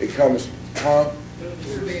bodies? It comes how?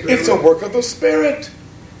 It's a work of the Spirit.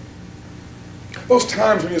 Those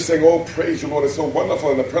times when you're saying, oh, praise you, Lord, it's so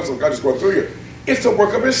wonderful, and the presence of God is going through you. It's the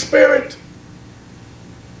work of his Spirit.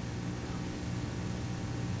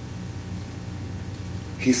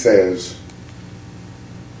 He says,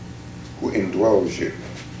 who indwells you.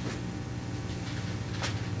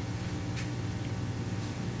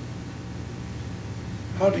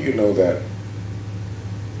 How do you know that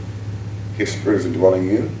his Spirit is indwelling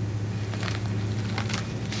you?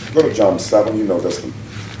 Go to John 7, you know this one.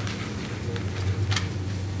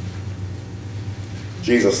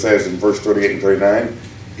 Jesus says in verse 38 and 39,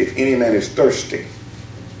 if any man is thirsty,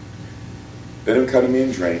 let him come to me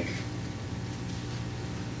and drink.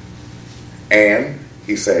 And,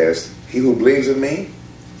 he says, he who believes in me,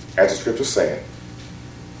 as the scripture said,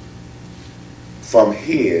 from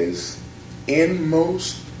his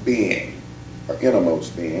inmost being, or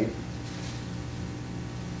innermost being,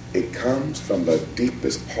 it comes from the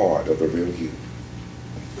deepest part of the real you.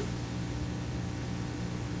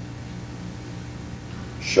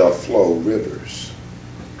 Shall flow rivers.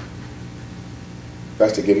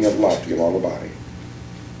 That's the giving of life to your mortal body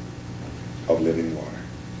of living water.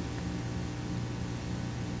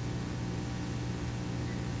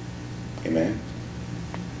 Amen.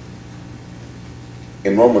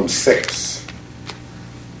 In Romans 6,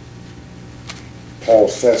 Paul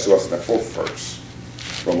says to us in the 4th verse,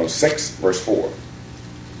 Romans 6, verse 4.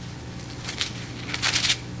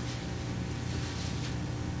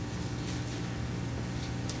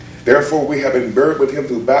 Therefore we have been buried with him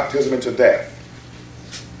through baptism into death,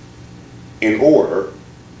 in order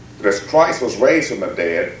that as Christ was raised from the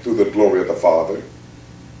dead through the glory of the Father,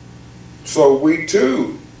 so we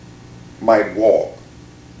too might walk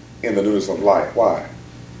in the newness of life. Why?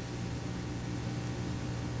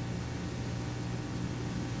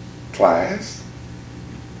 Class?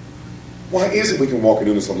 Why is it we can walk in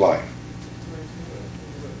newness of life?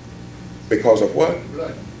 Because of what?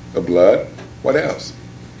 Blood. The blood. What else?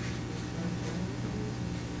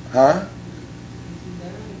 Huh?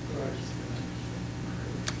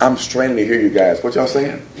 I'm straining to hear you guys. What y'all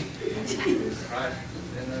saying?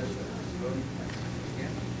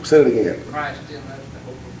 Say it again. Christ in us, the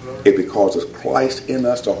hope of glory. It because it's Christ in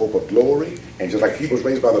us, the hope of glory. And just like he was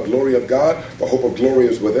raised by the glory of God, the hope of glory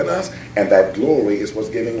is within us. And that glory is what's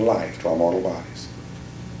giving life to our mortal bodies.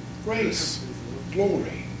 Grace.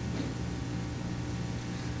 Glory.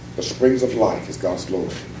 The springs of life is God's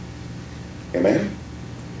glory. Amen?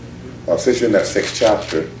 Since you're in that 6th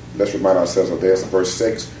chapter, let's remind ourselves of this. Verse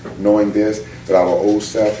 6, knowing this, that our old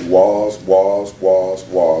self was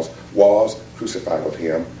crucified with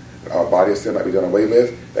him, that our body of sin might be done away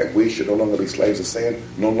with, that we should no longer be slaves of sin.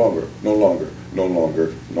 No longer, no longer, no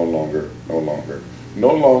longer, no longer, no longer.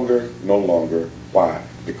 No longer, no longer. Why?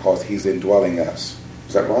 Because he's indwelling us.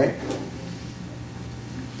 Is that right?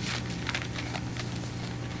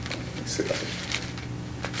 Let's see that.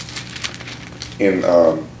 In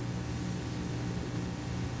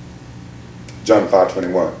John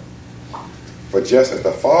 5:21. For just as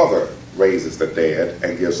the Father raises the dead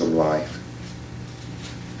and gives them life,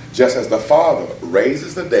 just as the Father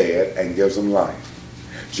raises the dead and gives them life,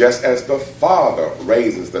 just as the Father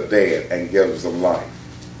raises the dead and gives them life,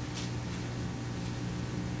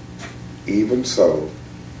 even so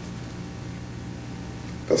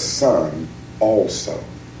the Son also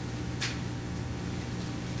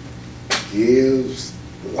gives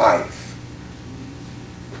life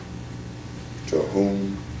to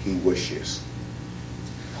whom he wishes.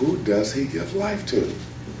 Who does he give life to?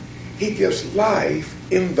 He gives life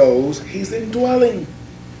in those he's indwelling.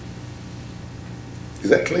 Is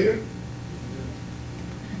that clear?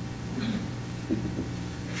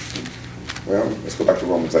 Well, let's go back to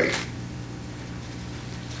Romans 8.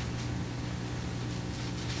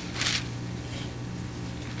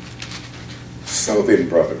 So then,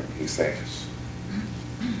 brethren, he says,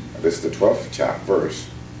 this is the 12th verse,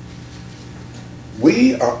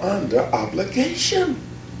 we are under obligation.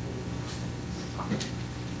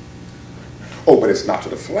 Oh, but it's not to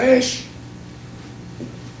the flesh.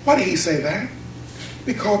 Why did he say that?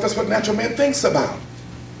 Because that's what natural man thinks about.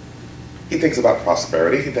 He thinks about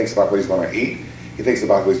prosperity. He thinks about what he's going to eat. He thinks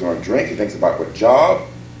about what he's going to drink. He thinks about what job.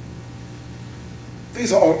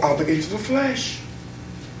 These are all obligations of the flesh.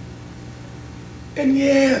 And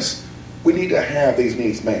yes, we need to have these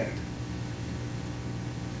needs met.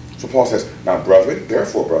 So Paul says, now brethren,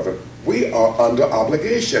 therefore brethren, we are under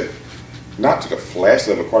obligation. Not to the flesh,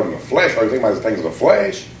 live according to the flesh, or you think about the things of the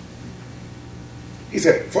flesh. He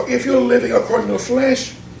said, for if you're living according to the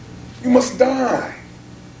flesh, you must die.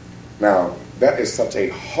 Now, that is such a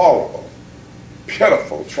horrible,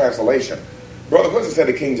 pitiful translation. Brother, what does it say in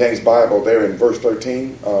the King James Bible there in verse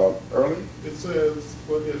 13 early? It says,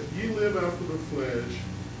 but if ye live after the flesh,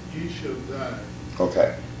 ye shall die.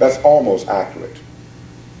 Okay, that's almost accurate.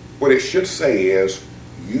 What it should say is,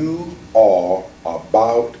 you are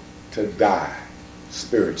about to die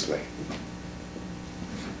spiritually.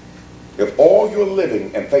 If all you're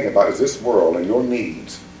living and thinking about is this world and your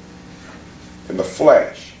needs in the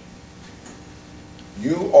flesh,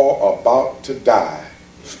 you are about to die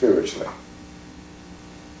spiritually.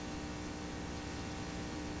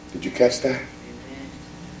 Did you catch that? Amen.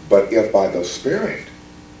 But if by the Spirit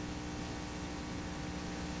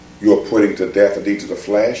you're putting to death the deeds of the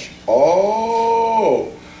flesh,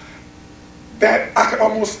 oh, that I could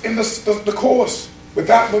almost end the course with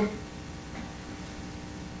that one.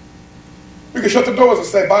 We could shut the doors and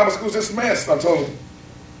say Bible school's dismissed until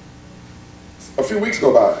a few weeks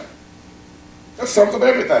go by. That sums up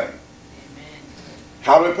everything. Amen.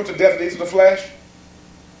 How do we put to death the deeds of the flesh?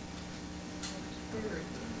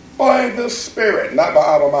 By the Spirit, not by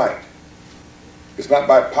our might. It's not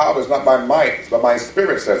by power, it's not by might, it's by my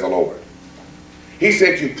Spirit, says the Lord. He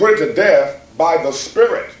said you put it to death by the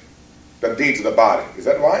Spirit, the deeds of the body. Is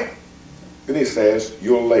that right? Then he says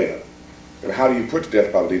you'll live. And how do you put to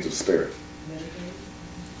death by the deeds of the Spirit?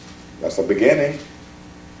 That's the beginning.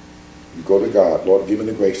 You go to God, Lord, give me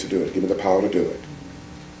the grace to do it. Give me the power to do it.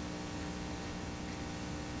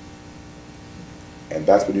 And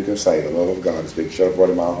that's when you can say the love of God is being shed abroad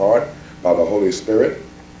in my heart by the Holy Spirit,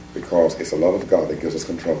 because it's the love of God that gives us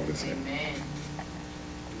control, isn't it? Amen.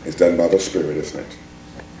 It's done by the Spirit, isn't it?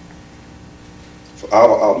 So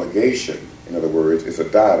our obligation, in other words, is to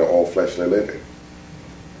die to all fleshly living.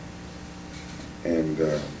 And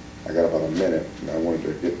I got about a minute, and I wanted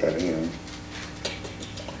to get that in.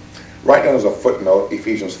 Write down as a footnote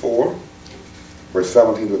Ephesians 4, verse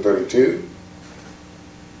 17 to 32,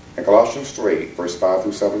 and Colossians 3, verse 5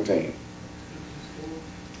 through 17.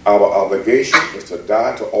 Our obligation is to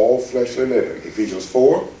die to all fleshly living. Ephesians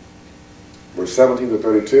 4, verse 17 to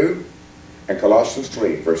 32, and Colossians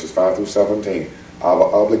 3, verses 5 through 17. Our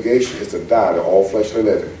obligation is to die to all fleshly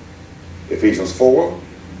living. Ephesians 4,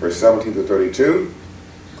 verse 17 to 32,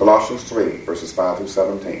 Colossians 3, verses 5 through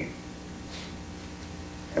 17.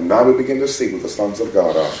 And now we begin to see what the sons of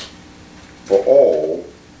God are. For all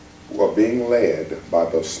who are being led by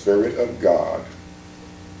the Spirit of God.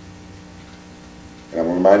 And I'm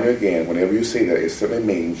going to remind you again, whenever you see that, it simply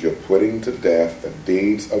means you're putting to death the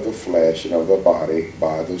deeds of the flesh and of the body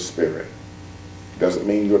by the Spirit. It doesn't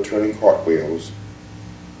mean you're turning cartwheels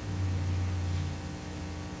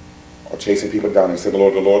or chasing people down and saying,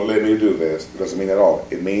 the Lord led me to do this. It doesn't mean at all.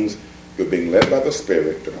 It means you're being led by the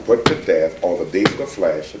Spirit to put to death all the deeds of the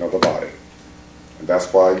flesh and of the body. And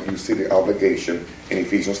that's why you see the obligation in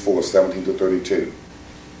Ephesians 4:17-32.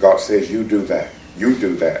 God says, you do that. You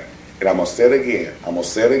do that. And I'm going to say it again. I'm going to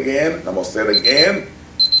say it again. I'm going to say it again.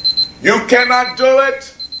 You cannot do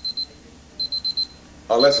it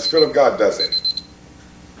unless the Spirit of God does it.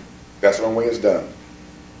 That's the only way it's done.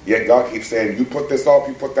 Yet God keeps saying, you put this off,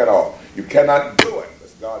 you put that off. You cannot do it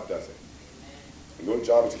unless God does it. And your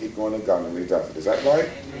job is to keep going to God and He does it. Is that right?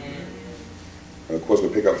 Amen. And of course, we'll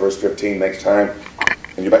pick up verse 15 next time.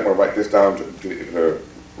 And you might want to write this down to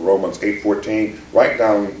Romans 8:14. Write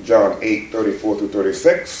down John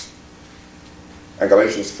 8:34-36. And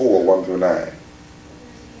Galatians 4:1-9.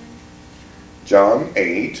 John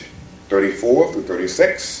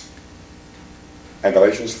 8:34-36. And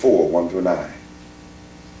Galatians 4:1-9.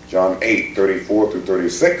 John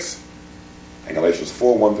 8:34-36. And Galatians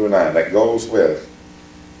 4:1-9. That goes with,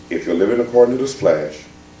 if you're living according to this flesh,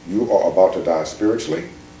 you are about to die spiritually.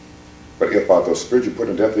 But if by the Spirit you put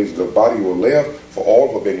in death these of the body, you will live. For all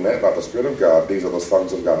who are being led by the Spirit of God, these are the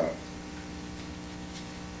sons of God.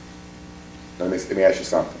 Let me ask you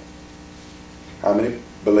something. How many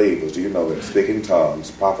believers do you know that speak in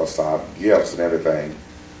tongues, prophesy, gifts, and everything,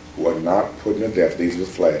 who are not putting to death these of the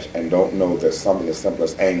flesh and don't know that something as simple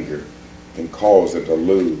as anger can cause them to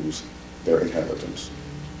lose their inheritance?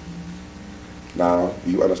 Now,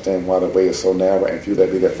 do you understand why the way is so narrow and few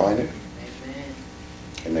there be that find it?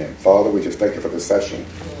 Amen. Father, we just thank you for this session.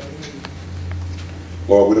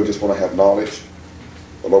 Lord, we don't just want to have knowledge,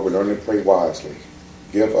 but Lord, we learn to pray wisely.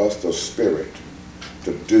 Give us the Spirit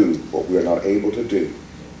to do what we are not able to do,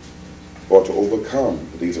 or to overcome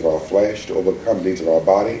the deeds of our flesh, to overcome the deeds of our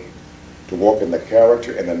body, to walk in the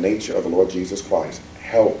character and the nature of the Lord Jesus Christ.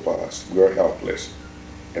 Help us. We are helpless,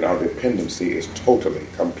 and our dependency is totally,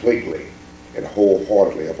 completely, and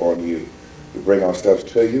wholeheartedly upon you. We bring ourselves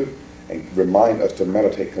to you, and remind us to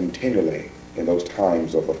meditate continually in those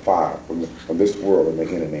times of the fire from this world and the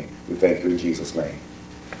enemy. We thank you in Jesus' name.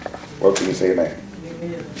 Well, can you say amen?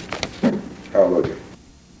 Amen. Hallelujah.